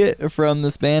took it from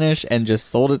the Spanish and just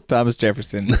sold it to Thomas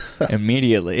Jefferson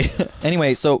immediately.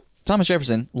 Anyway, so Thomas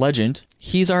Jefferson, legend,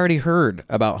 he's already heard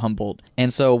about Humboldt.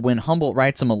 And so when Humboldt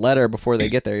writes him a letter before they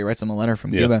get there, he writes him a letter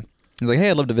from Cuba. He's like,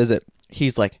 hey, I'd love to visit.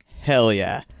 He's like, hell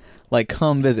yeah. Like,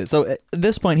 come visit. So at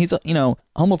this point, he's,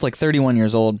 Humboldt's like 31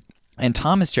 years old. And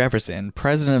Thomas Jefferson,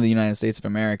 President of the United States of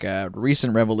America,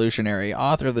 recent revolutionary,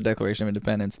 author of the Declaration of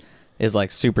Independence, is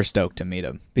like super stoked to meet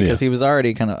him, because he was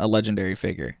already kind of a legendary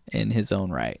figure in his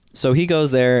own right. So he goes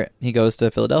there, he goes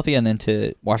to Philadelphia and then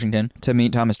to Washington to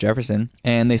meet Thomas Jefferson,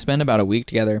 and they spend about a week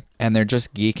together, and they're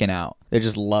just geeking out. They're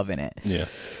just loving it. Yeah.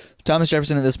 Thomas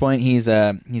Jefferson at this point, he's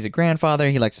a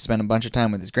grandfather. He likes to spend a bunch of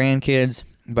time with his grandkids,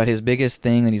 but his biggest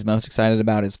thing that he's most excited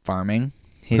about is farming.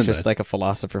 He's just like a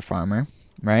philosopher farmer,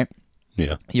 right?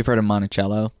 Yeah. You've heard of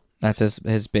Monticello. That's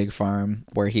his big farm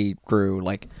where he grew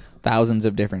like thousands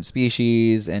of different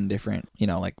species and different,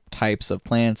 like types of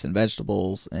plants and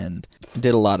vegetables, and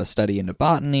did a lot of study into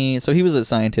botany. So he was a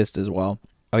scientist as well.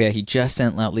 Oh yeah, he just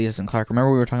sent out Lewis and Clark.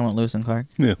 Remember we were talking about Lewis and Clark?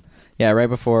 Yeah. Yeah, right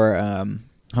before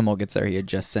Humboldt gets there, he had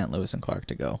just sent Lewis and Clark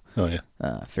to go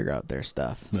figure out their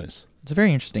stuff. Nice. It's a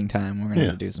very interesting time. We're going to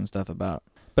have to do some stuff about.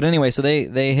 But anyway, so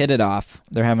they hit it off.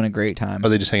 They're having a great time. Are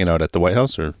they just hanging out at the White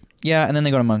House, or? Yeah, and then they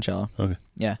go to Monticello. Okay.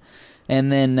 Yeah.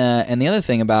 And then and the other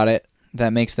thing about it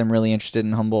that makes them really interested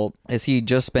in Humboldt is he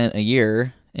just spent a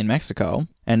year in Mexico,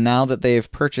 and now that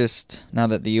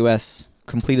the U.S.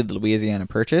 completed the Louisiana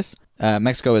Purchase,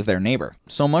 Mexico is their neighbor.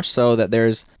 So much so that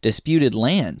there's disputed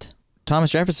land.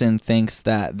 Thomas Jefferson thinks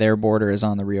that their border is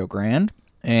on the Rio Grande,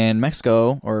 and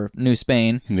Mexico, or New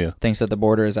Spain, thinks that the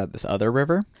border is at this other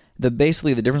river.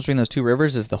 Basically, the difference between those two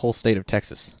rivers is the whole state of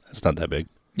Texas. It's not that big.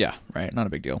 Yeah, right. Not a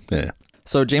big deal. Yeah.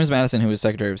 So James Madison, who was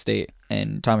Secretary of State,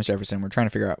 and Thomas Jefferson were trying to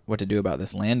figure out what to do about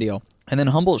this land deal. And then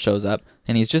Humboldt shows up,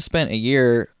 and he's just spent a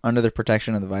year under the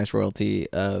protection of the Viceroyalty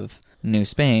of New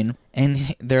Spain.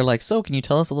 And they're like, so can you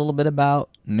tell us a little bit about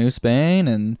New Spain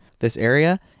and this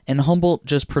area? And Humboldt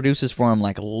just produces for him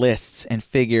like lists and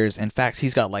figures and facts.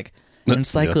 He's got like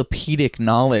encyclopedic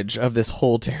knowledge of this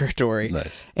whole territory.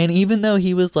 Nice. And even though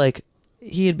he was like,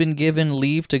 he had been given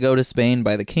leave to go to Spain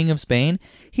by the King of Spain,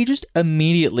 he just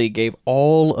immediately gave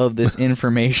all of this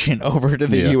information over to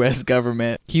the U.S.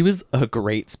 government. He was a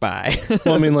great spy.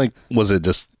 Well, I mean, like, was it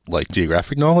just like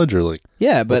geographic knowledge or like?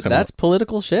 Yeah, but that's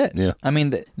political shit. Yeah. I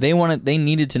mean, they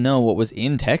needed to know what was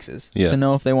in Texas to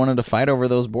know if they wanted to fight over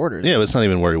those borders. Yeah, but it's not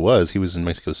even where he was. He was in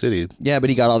Mexico City. Yeah, but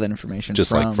he got all that information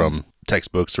just like from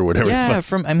textbooks or whatever. Yeah,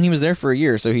 he was there for a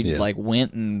year, so he like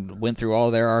went through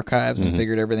all their archives and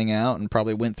figured everything out, and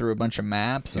probably went through a bunch of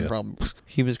maps, and probably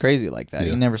he was crazy like that.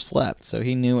 He never slept, so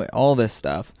he knew all this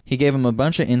stuff. He gave him a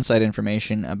bunch of inside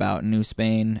information about New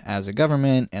Spain as a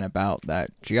government, and about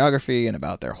that geography, and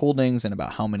about their holdings, and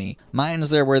about how many mines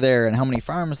there were there, and how many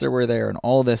farms there were there, and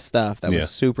all this stuff that was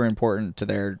super important to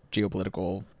their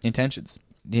geopolitical intentions.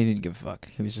 He didn't give a fuck.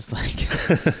 He was just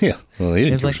like... Yeah. Well, he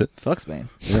didn't give a shit. Fuck Spain.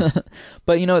 Yeah.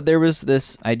 But, you know, there was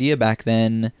this idea back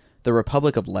then, the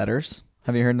Republic of Letters.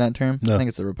 Have you heard that term? No. I think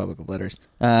it's the Republic of Letters.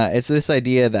 It's this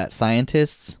idea that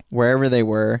scientists, wherever they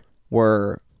were,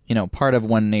 you know, part of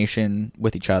one nation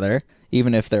with each other.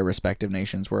 Even if their respective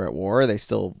nations were at war, they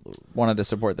still wanted to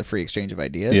support the free exchange of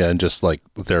ideas. Yeah, and just like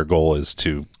their goal is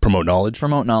to promote knowledge.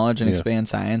 And expand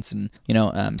science. And, you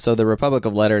know, so the Republic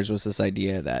of Letters was this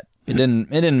idea that it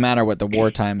didn't matter what the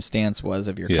wartime stance was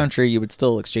of your country, you would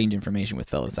still exchange information with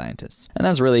fellow scientists. And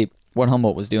that's really what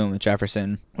Humboldt was doing with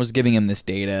Jefferson, was giving him this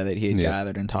data that he had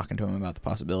gathered and talking to him about the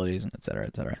possibilities, and et cetera,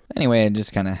 et cetera. Anyway, it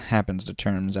just kind of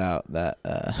turns out that...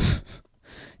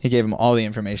 he gave them all the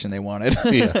information they wanted.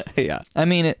 Yeah. I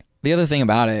mean, the other thing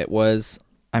about it was,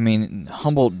 I mean,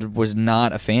 Humboldt was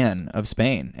not a fan of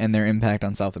Spain and their impact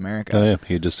on South America. Oh, yeah.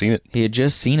 He had just seen it. He had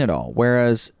just seen it all.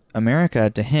 Whereas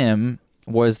America, to him,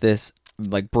 was this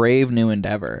like brave new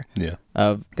endeavor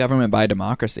of government by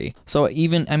democracy. So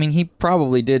even, I mean, he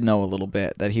probably did know a little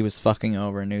bit that he was fucking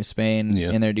over New Spain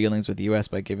in their dealings with the U.S.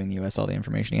 by giving the U.S. all the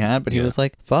information he had, but he was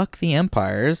like, fuck the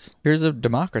empires. Here's a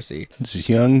democracy. This is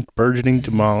young, burgeoning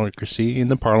democracy in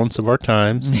the parlance of our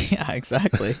times. Yeah,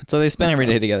 exactly. So they spent every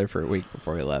day together for a week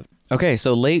before he left. Okay,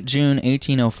 so late June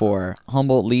 1804,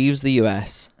 Humboldt leaves the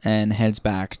U.S. and heads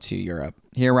back to Europe.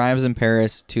 He arrives in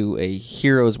Paris to a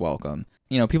hero's welcome.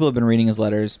 You know, people have been reading his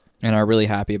letters and are really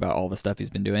happy about all the stuff he's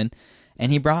been doing.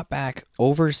 And he brought back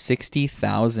over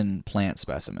 60,000 plant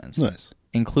specimens. Nice.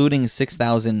 Including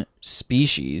 6,000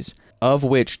 species, of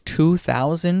which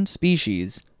 2,000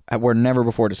 species were never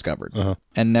before discovered.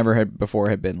 And never had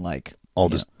been like... all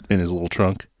just in his little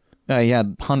trunk? He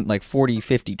had like 40,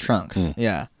 50 trunks.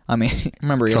 Yeah. I mean,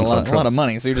 remember, he had a lot of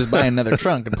money, so you just buy another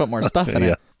trunk and put more stuff in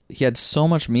it. He had so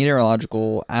much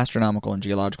meteorological, astronomical, and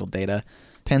geological data,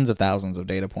 tens of thousands of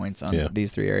data points on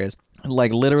these three areas.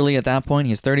 Like, literally at that point,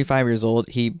 he's 35 years old.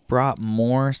 He brought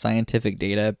more scientific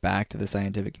data back to the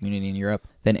scientific community in Europe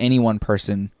than any one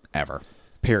person ever,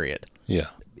 period. Yeah.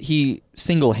 He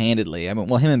single-handedly, I mean,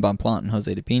 well, him and Bonpland and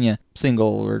Jose de Pina,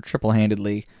 single or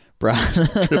triple-handedly brought...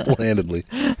 triple-handedly.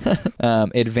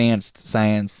 Advanced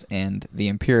science and the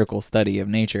empirical study of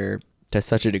nature to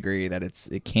such a degree that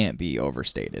it can't be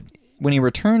overstated. When he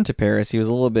returned to Paris, he was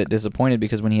a little bit disappointed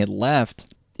because when he had left,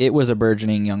 it was a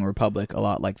burgeoning young republic, a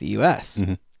lot like the U.S.,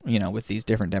 you know, with these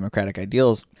different democratic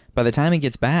ideals. By the time he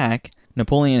gets back,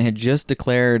 Napoleon had just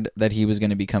declared that he was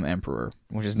going to become emperor,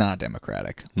 which is not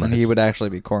democratic. Nice. He would actually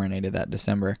be coronated that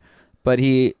December. But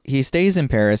he stays in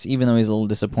Paris, even though he's a little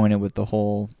disappointed with the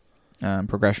whole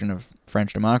progression of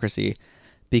French democracy,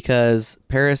 because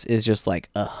Paris is just like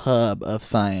a hub of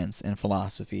science and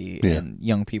philosophy and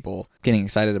young people getting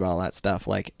excited about all that stuff.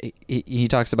 Like, he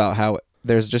talks about how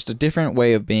there's just a different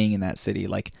way of being in that city.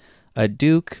 Like, a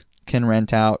duke can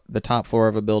rent out the top floor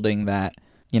of a building that,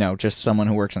 you know, just someone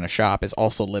who works in a shop is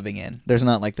also living in. There's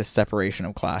not like this separation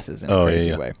of classes in a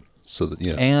crazy way. So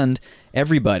And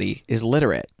everybody is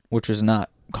literate, which is not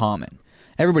common.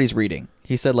 Everybody's reading.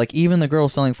 He said, like, even the girl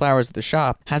selling flowers at the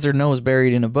shop has her nose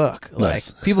buried in a book.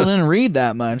 Nice. Like, people didn't read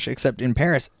that much, except in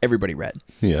Paris, everybody read.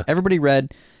 Yeah. Everybody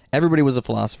read. Everybody was a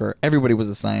philosopher. Everybody was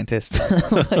a scientist.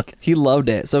 Like, he loved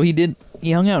it. So he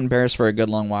hung out in Paris for a good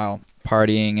long while,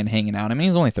 partying and hanging out. I mean, he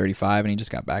was only 35, and he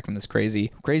just got back from this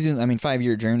crazy,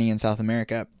 5-year journey in South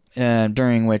America,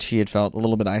 during which he had felt a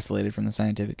little bit isolated from the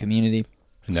scientific community.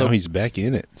 And now he's back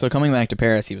in it. So coming back to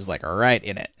Paris, he was like, all right,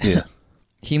 in it. Yeah.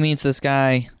 He meets this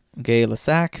guy, Gay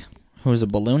Lussac, who's a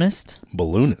balloonist.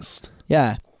 Balloonist?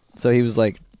 Yeah. So he was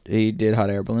like, he did hot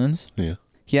air balloons. Yeah.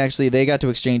 They got to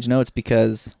exchange notes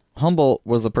because Humboldt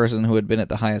was the person who had been at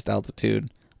the highest altitude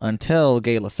until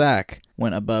Gay-Lussac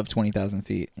went above 20,000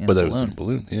 feet in But a that balloon. was in a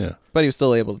balloon, yeah. But he was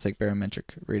still able to take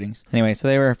barometric readings. Anyway, so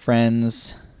they were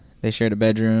friends. They shared a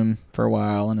bedroom for a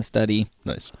while and a study.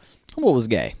 Nice. Humboldt was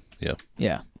gay. Yeah.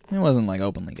 Yeah. It wasn't like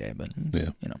openly gay, but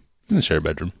you know. In the shared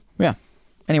bedroom. Yeah.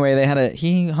 Anyway,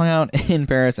 he hung out in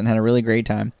Paris and had a really great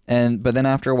time. But then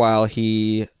after a while,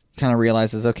 he kind of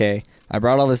realizes, okay, I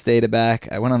brought all this data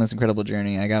back. I went on this incredible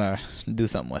journey. I gotta do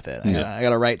something with it. I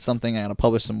gotta write something. I gotta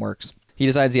publish some works. He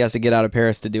decides he has to get out of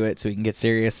Paris to do it so he can get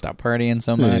serious, stop partying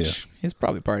so much. Yeah. He's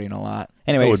probably partying a lot.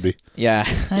 Anyways, would be. Yeah,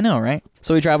 I know, right?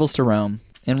 So he travels to Rome.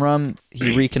 In Rome,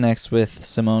 he reconnects with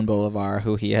Simone Bolivar,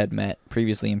 who he had met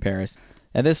previously in Paris.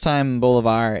 At this time,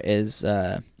 Bolivar is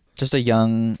just a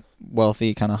young,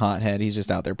 wealthy kind of hothead. He's just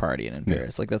out there partying in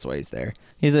Paris. Like, that's why he's there.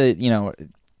 He's a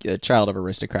child of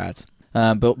aristocrats.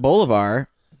 But Bolivar,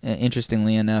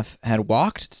 interestingly enough, had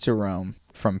walked to Rome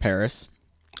from Paris.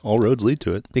 All roads lead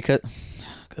to it.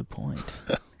 Good point.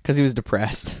 Because he was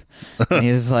depressed. And he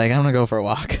was like, I'm going to go for a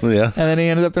walk. Yeah. And then he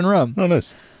ended up in Rome. Oh,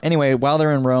 nice. Anyway, while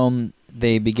they're in Rome,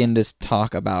 they begin to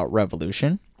talk about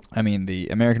revolution. I mean, the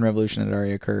American Revolution had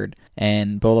already occurred,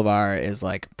 and Bolivar is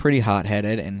like pretty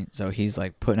hot-headed, and so he's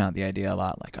like putting out the idea a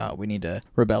lot, like, oh, we need to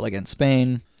rebel against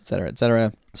Spain, et cetera, et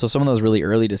cetera. So some of those really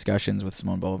early discussions with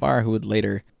Simón Bolívar, who would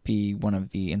later be one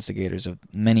of the instigators of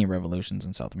many revolutions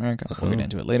in South America. We'll get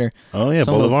into it later. Oh, yeah,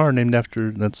 Bolivar named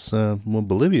after,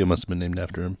 Bolivia must have been named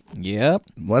after him. Yep.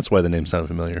 Well, that's why the name sounded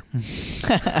familiar.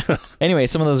 Anyway,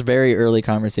 some of those very early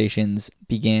conversations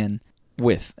began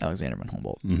with Alexander von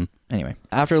Humboldt. Mm-hmm. Anyway,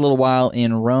 after a little while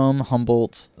in Rome,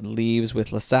 Humboldt leaves with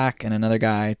Lussac and another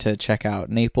guy to check out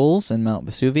Naples and Mount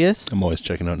Vesuvius. I'm always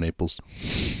checking out Naples.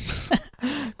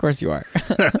 Of course you are.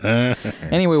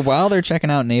 Anyway, while they're checking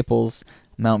out Naples,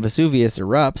 Mount Vesuvius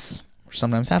erupts, which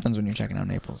sometimes happens when you're checking out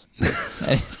Naples.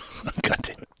 God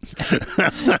damn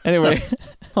it. Anyway,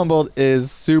 Humboldt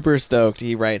is super stoked.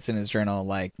 He writes in his journal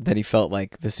that he felt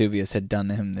like Vesuvius had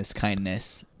done him this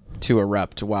kindness to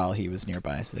erupt while he was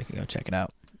nearby so they could go check it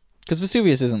out. Because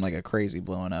Vesuvius isn't like a crazy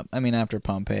blowing up. I mean, after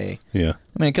Pompeii. Yeah.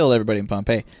 I mean, it killed everybody in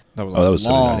Pompeii. That was that was a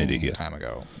long 7980, time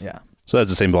ago. Yeah. So that's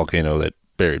the same volcano that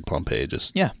buried Pompeii,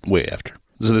 just way after.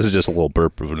 So this is just a little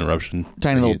burp of an eruption.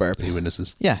 Tiny little burp. He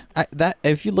witnesses. Yeah.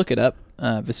 If you look it up,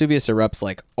 Vesuvius erupts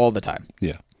like all the time.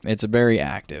 Yeah. It's very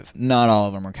active. Not all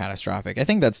of them are catastrophic. I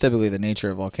think that's typically the nature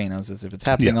of volcanoes is if it's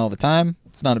happening all the time,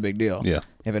 it's not a big deal. Yeah.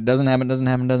 If it doesn't happen,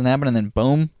 and then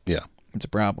boom. Yeah. It's a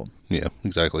problem. Yeah,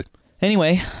 exactly.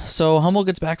 Anyway, so Humboldt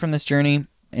gets back from this journey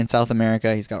in South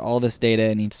America. He's got all this data,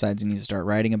 and he decides he needs to start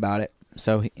writing about it.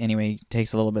 So anyway, he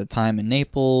takes a little bit of time in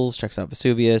Naples, checks out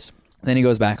Vesuvius. Then he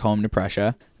goes back home to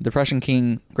Prussia. The Prussian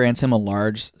king grants him a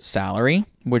large salary,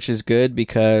 which is good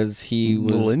because he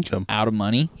was out of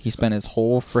money. He spent his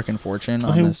whole frickin' fortune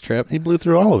on this trip. He blew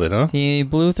through all of it, huh? He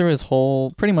blew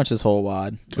through pretty much his whole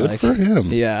wad. Good for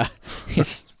him. Yeah. He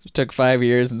took 5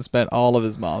 years and spent all of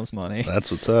his mom's money.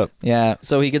 That's what's up. Yeah.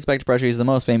 So he gets back to Prussia. He's the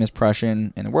most famous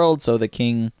Prussian in the world. So the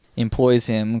king employs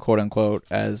him, quote unquote,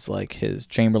 as like his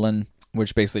chamberlain,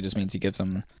 which basically just means he gives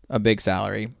him a big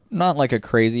salary. Not like a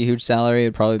crazy huge salary.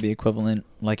 It'd probably be equivalent,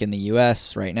 like in the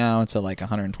U.S. right now, to like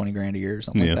 120 grand a year or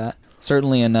something like that.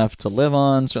 Certainly enough to live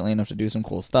on, certainly enough to do some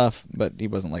cool stuff, but he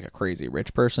wasn't like a crazy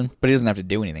rich person. But he doesn't have to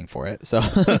do anything for it. So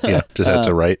yeah, just has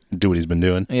to do what he's been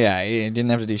doing. Yeah, he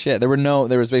didn't have to do shit. There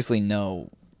was basically no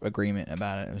agreement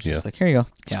about it. It was just like, here you go.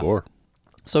 Yeah. Score.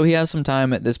 So he has some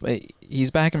time at this point.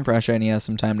 He's back in Prussia and he has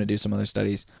some time to do some other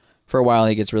studies. For a while,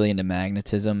 he gets really into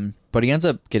magnetism, but he ends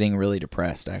up getting really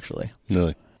depressed, actually.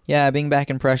 Really? Yeah, being back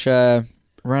in Prussia,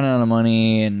 running out of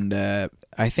money, and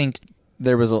I think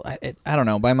there was I don't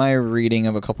know, by my reading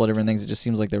of a couple of different things, it just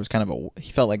seems like there was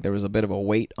he felt like there was a bit of a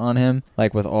weight on him,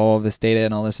 like with all of this data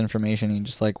and all this information, he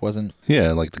just like wasn't...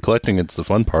 Yeah, like the collecting, it's the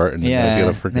fun part, and he's got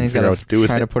to freaking figure out what to do with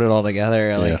it. Try to put it all together,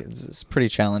 it's a pretty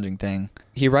challenging thing.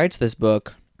 He writes this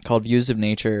book called Views of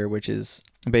Nature, which is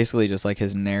basically just like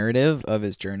his narrative of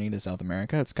his journey to South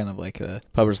America. It's kind of like a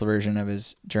published version of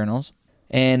his journals.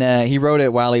 And he wrote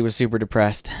it while he was super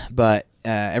depressed, but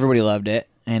everybody loved it.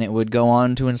 And it would go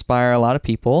on to inspire a lot of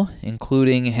people,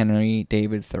 including Henry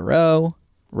David Thoreau,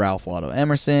 Ralph Waldo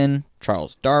Emerson,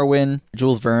 Charles Darwin.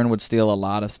 Jules Verne would steal a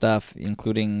lot of stuff,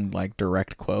 including like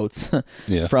direct quotes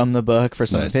from the book for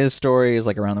some of his stories,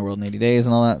 like Around the World in 80 Days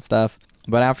and all that stuff.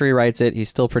 But after he writes it, he's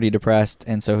still pretty depressed,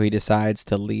 and so he decides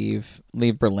to leave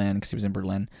Berlin, because he was in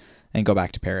Berlin, and go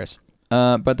back to Paris.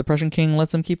 But the Prussian king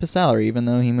lets him keep his salary, even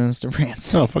though he moves to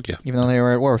France. Oh, fuck yeah. Even though they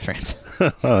were at war with France.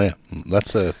 Oh, yeah.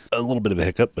 That's a little bit of a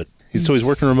hiccup, but he's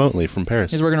working remotely from Paris.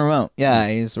 He's working remote. Yeah,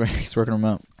 he's working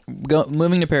remote.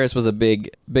 moving to Paris was a big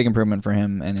improvement for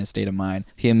him and his state of mind.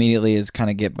 He immediately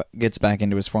gets back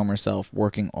into his former self,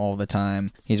 working all the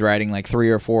time. He's writing like 3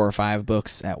 or 4 or 5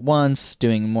 books at once,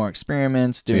 doing more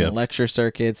experiments, doing lecture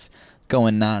circuits,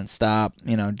 going nonstop,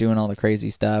 doing all the crazy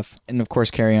stuff. And of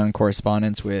course, carry on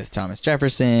correspondence with Thomas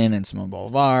Jefferson and Simon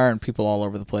Bolivar and people all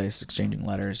over the place, exchanging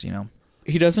letters,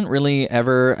 He doesn't really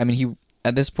ever,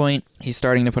 at this point, he's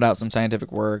starting to put out some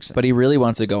scientific works, but he really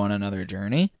wants to go on another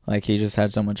journey. Like, he just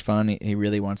had so much fun. He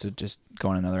really wants to just go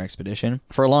on another expedition.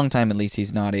 For a long time, at least,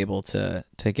 he's not able to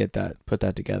put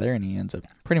that together, and he ends up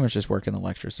pretty much just working the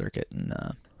lecture circuit and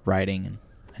writing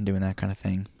and doing that kind of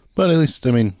thing. But at least,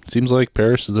 it seems like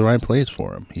Paris is the right place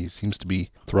for him. He seems to be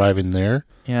thriving there.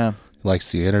 Yeah. He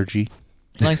likes the energy.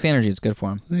 It's good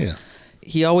for him. Yeah.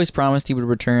 He always promised he would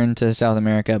return to South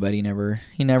America, but he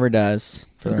never does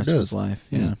for the rest of his life.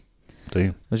 Yeah. Damn.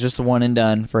 It was just a one and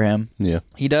done for him. Yeah.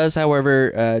 He does,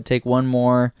 however, take one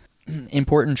more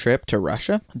important trip to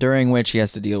Russia, during which he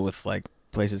has to deal with like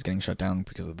places getting shut down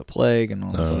because of the plague and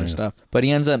all this other stuff. But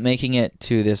he ends up making it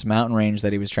to this mountain range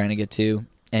that he was trying to get to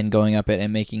and going up it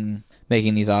and making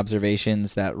these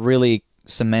observations that really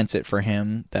cements it for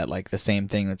him that like the same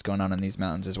thing that's going on in these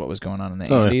mountains is what was going on in the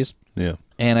Andes. Yeah.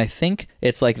 And I think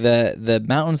it's like the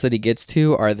mountains that he gets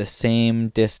to are the same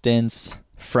distance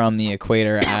from the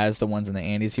equator as the ones in the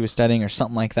Andes he was studying or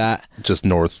something like that. Just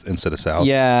north instead of south.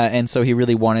 Yeah, and so he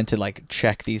really wanted to like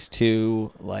check these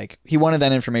two, like he wanted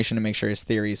that information to make sure his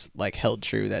theories like held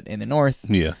true, that in the north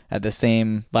at the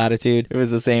same latitude it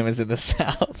was the same as in the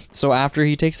south. So after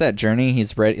he takes that journey,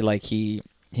 he's ready, like he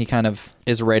kind of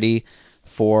is ready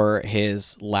for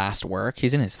his last work.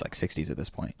 He's in his like 60s at this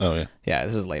point. Oh yeah. Yeah,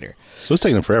 this is later. So it's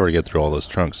taking him forever to get through all those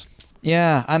trunks.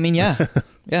 Yeah,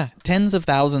 yeah. Tens of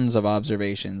thousands of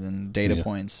observations and data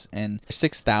points and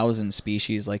 6,000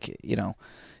 species. Like,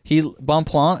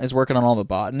 Bonpland is working on all the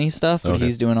botany stuff, but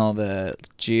he's doing all the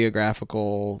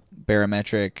geographical,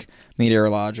 barometric,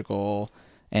 meteorological,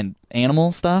 and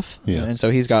animal stuff. Yeah. And so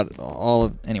he's got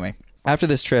anyway, after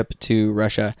this trip to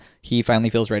Russia, he finally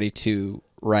feels ready to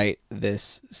write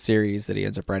this series that he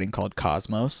ends up writing called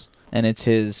Cosmos. And it's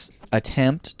his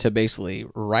attempt to basically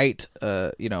write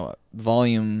a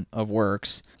volume of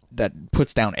works that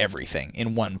puts down everything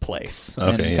in one place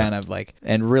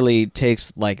and really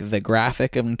takes like the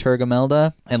graphic of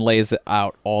Naturgemalde and lays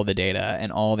out all the data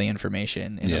and all the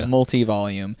information in a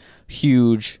multi-volume,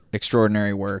 huge,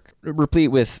 extraordinary work,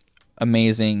 replete with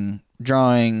amazing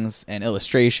drawings and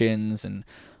illustrations and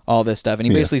all this stuff. And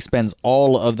he basically spends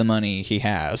all of the money he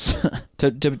has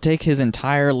to take his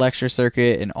entire lecture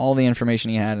circuit and all the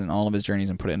information he had and all of his journeys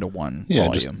and put it into one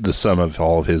volume. Just the sum of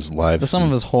all of his life. The sum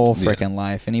of his whole freaking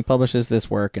life. And he publishes this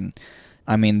work. And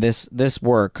this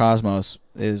work, Cosmos,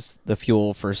 is the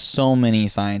fuel for so many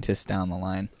scientists down the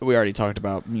line. We already talked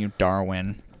about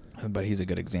Darwin, but he's a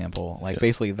good example. Like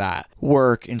basically that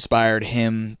work inspired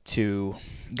him to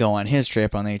go on his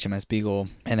trip on the HMS Beagle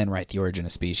and then write The Origin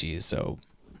of Species. So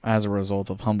as a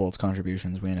result of Humboldt's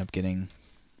contributions, we end up getting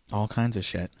all kinds of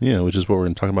shit. Yeah, which is what we're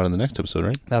going to talk about in the next episode,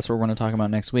 right? That's what we're going to talk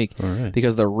about next week. All right.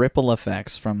 Because the ripple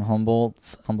effects from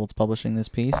Humboldt's publishing this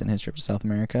piece and his trip to South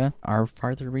America are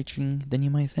farther reaching than you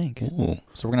might think. Ooh.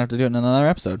 So we're going to have to do it in another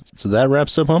episode. So that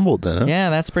wraps up Humboldt then, huh? Yeah,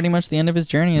 that's pretty much the end of his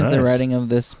journey is the writing of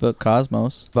this book,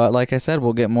 Cosmos. But like I said,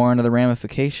 we'll get more into the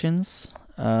ramifications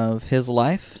of his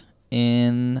life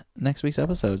in next week's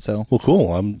episode. So well,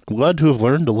 cool. I'm glad to have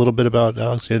learned a little bit about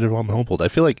Alexander von Humboldt. I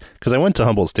feel like because I went to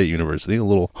Humboldt State University, a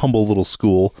little humble little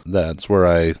school. That's where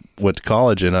I went to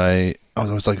college, and I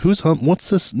was like, what's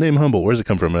this name Humboldt? Where's it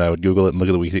come from? And I would Google it and look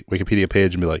at the Wikipedia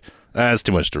page and be like, it's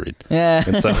too much to read. Yeah.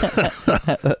 And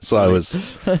so I was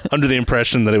under the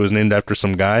impression that it was named after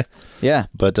some guy. Yeah.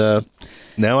 But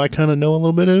now I kind of know a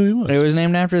little bit of who he was. It was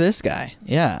named after this guy.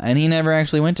 Yeah. And he never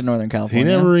actually went to Northern California.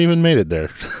 He never even made it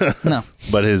there. No.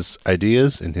 But his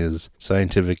ideas and his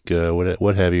scientific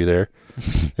what have you there,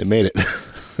 it made it.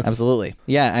 Absolutely.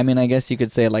 Yeah. I guess you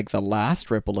could say like the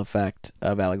last ripple effect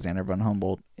of Alexander von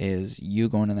Humboldt is you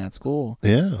going to that school.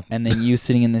 Yeah. And then you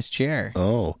sitting in this chair.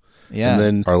 Oh. Yeah. And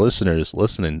then our listeners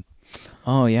listening.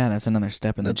 Oh, yeah, that's another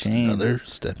step in the chain. Another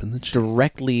step in the chain.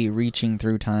 Directly reaching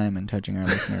through time and touching our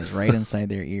listeners right inside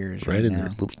their ears right in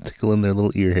now. Tickling their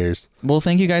little ear hairs. Well,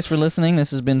 thank you guys for listening.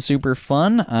 This has been super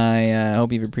fun. I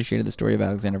hope you've appreciated the story of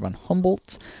Alexander von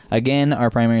Humboldt. Again, our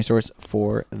primary source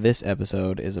for this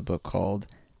episode is a book called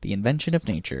The Invention of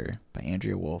Nature by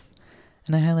Andrea Wulf,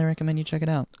 and I highly recommend you check it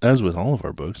out. As with all of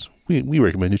our books, we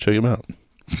recommend you check them out.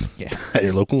 Yeah. At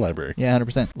your local library. Yeah,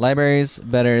 100%. Libraries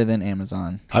better than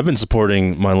Amazon. I've been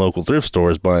supporting my local thrift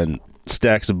stores buying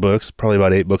stacks of books, probably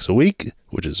about 8 books a week,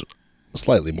 which is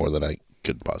slightly more than I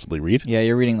could possibly read. Yeah,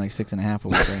 you're reading like 6.5 a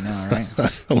week right now, right?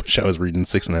 I wish I was reading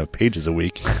 6.5 pages a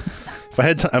week. If I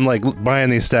had time, I'm like buying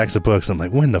these stacks of books. I'm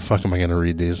like, when the fuck am I going to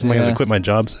read these? Am I going to quit my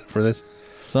jobs for this?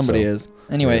 Somebody is.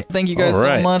 Anyway, thank you guys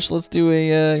so much. Let's do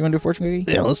a, you want to do a fortune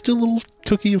cookie? Yeah, let's do a little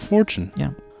cookie of fortune.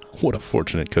 Yeah. What a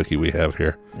fortunate cookie we have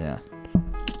here. Yeah.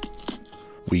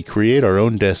 We create our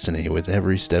own destiny with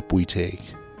every step we take.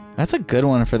 That's a good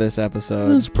one for this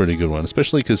episode. That's a pretty good one,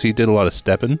 especially because he did a lot of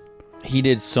stepping. He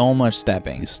did so much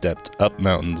stepping. He stepped up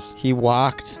mountains. He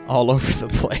walked all over the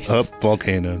place. Up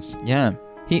volcanoes. Yeah.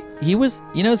 He was,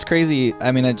 you know, it's crazy.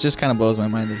 I mean, it just kind of blows my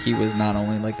mind that he was not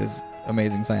only like this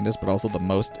amazing scientist, but also the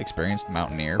most experienced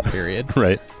mountaineer, period.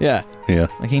 Right. Yeah. Yeah.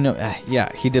 Like he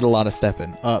did a lot of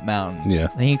stepping up mountains. Yeah.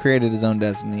 And he created his own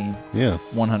destiny. Yeah.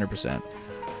 100%.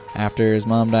 After his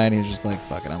mom died, he was just like,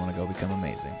 fuck it, I'm going to go become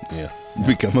amazing. Yeah.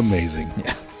 Become amazing.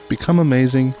 Yeah. Become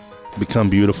amazing. Become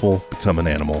beautiful. Become an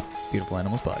animal. Beautiful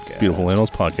Animals Podcast. Beautiful Animals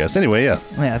Podcast. Anyway, yeah.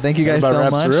 Yeah, thank you guys so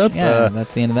much. Yeah,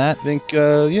 that's the end of that. I think,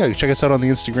 check us out on the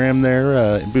Instagram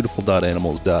there,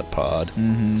 beautiful.animals.pod.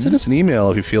 Mm-hmm. Send us an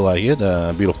email if you feel like it,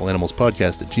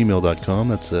 beautifulanimalspodcast@gmail.com.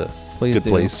 That's a good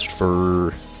place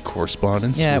for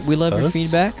correspondence. Yeah, we love your us.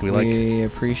 feedback. We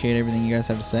appreciate everything you guys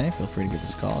have to say. Feel free to give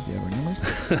us a call if you have our numbers.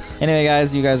 Anyway,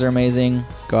 guys, you guys are amazing.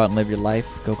 Go out and live your life.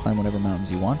 Go climb whatever mountains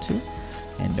you want to.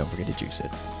 And don't forget to juice it.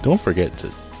 Don't forget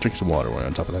to drink some water while you're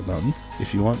on top of that mountain.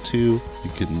 If you want to, you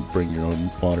can bring your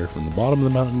own water from the bottom of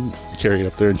the mountain, carry it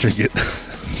up there and drink it.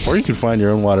 Or you can find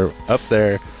your own water up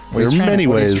there. There are many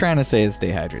ways. What he's trying to say is stay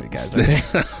hydrated, guys. Okay?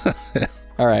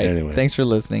 All right. Anyway. Thanks for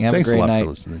listening. Have a great night. Thanks a lot for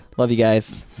listening. Love you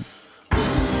guys.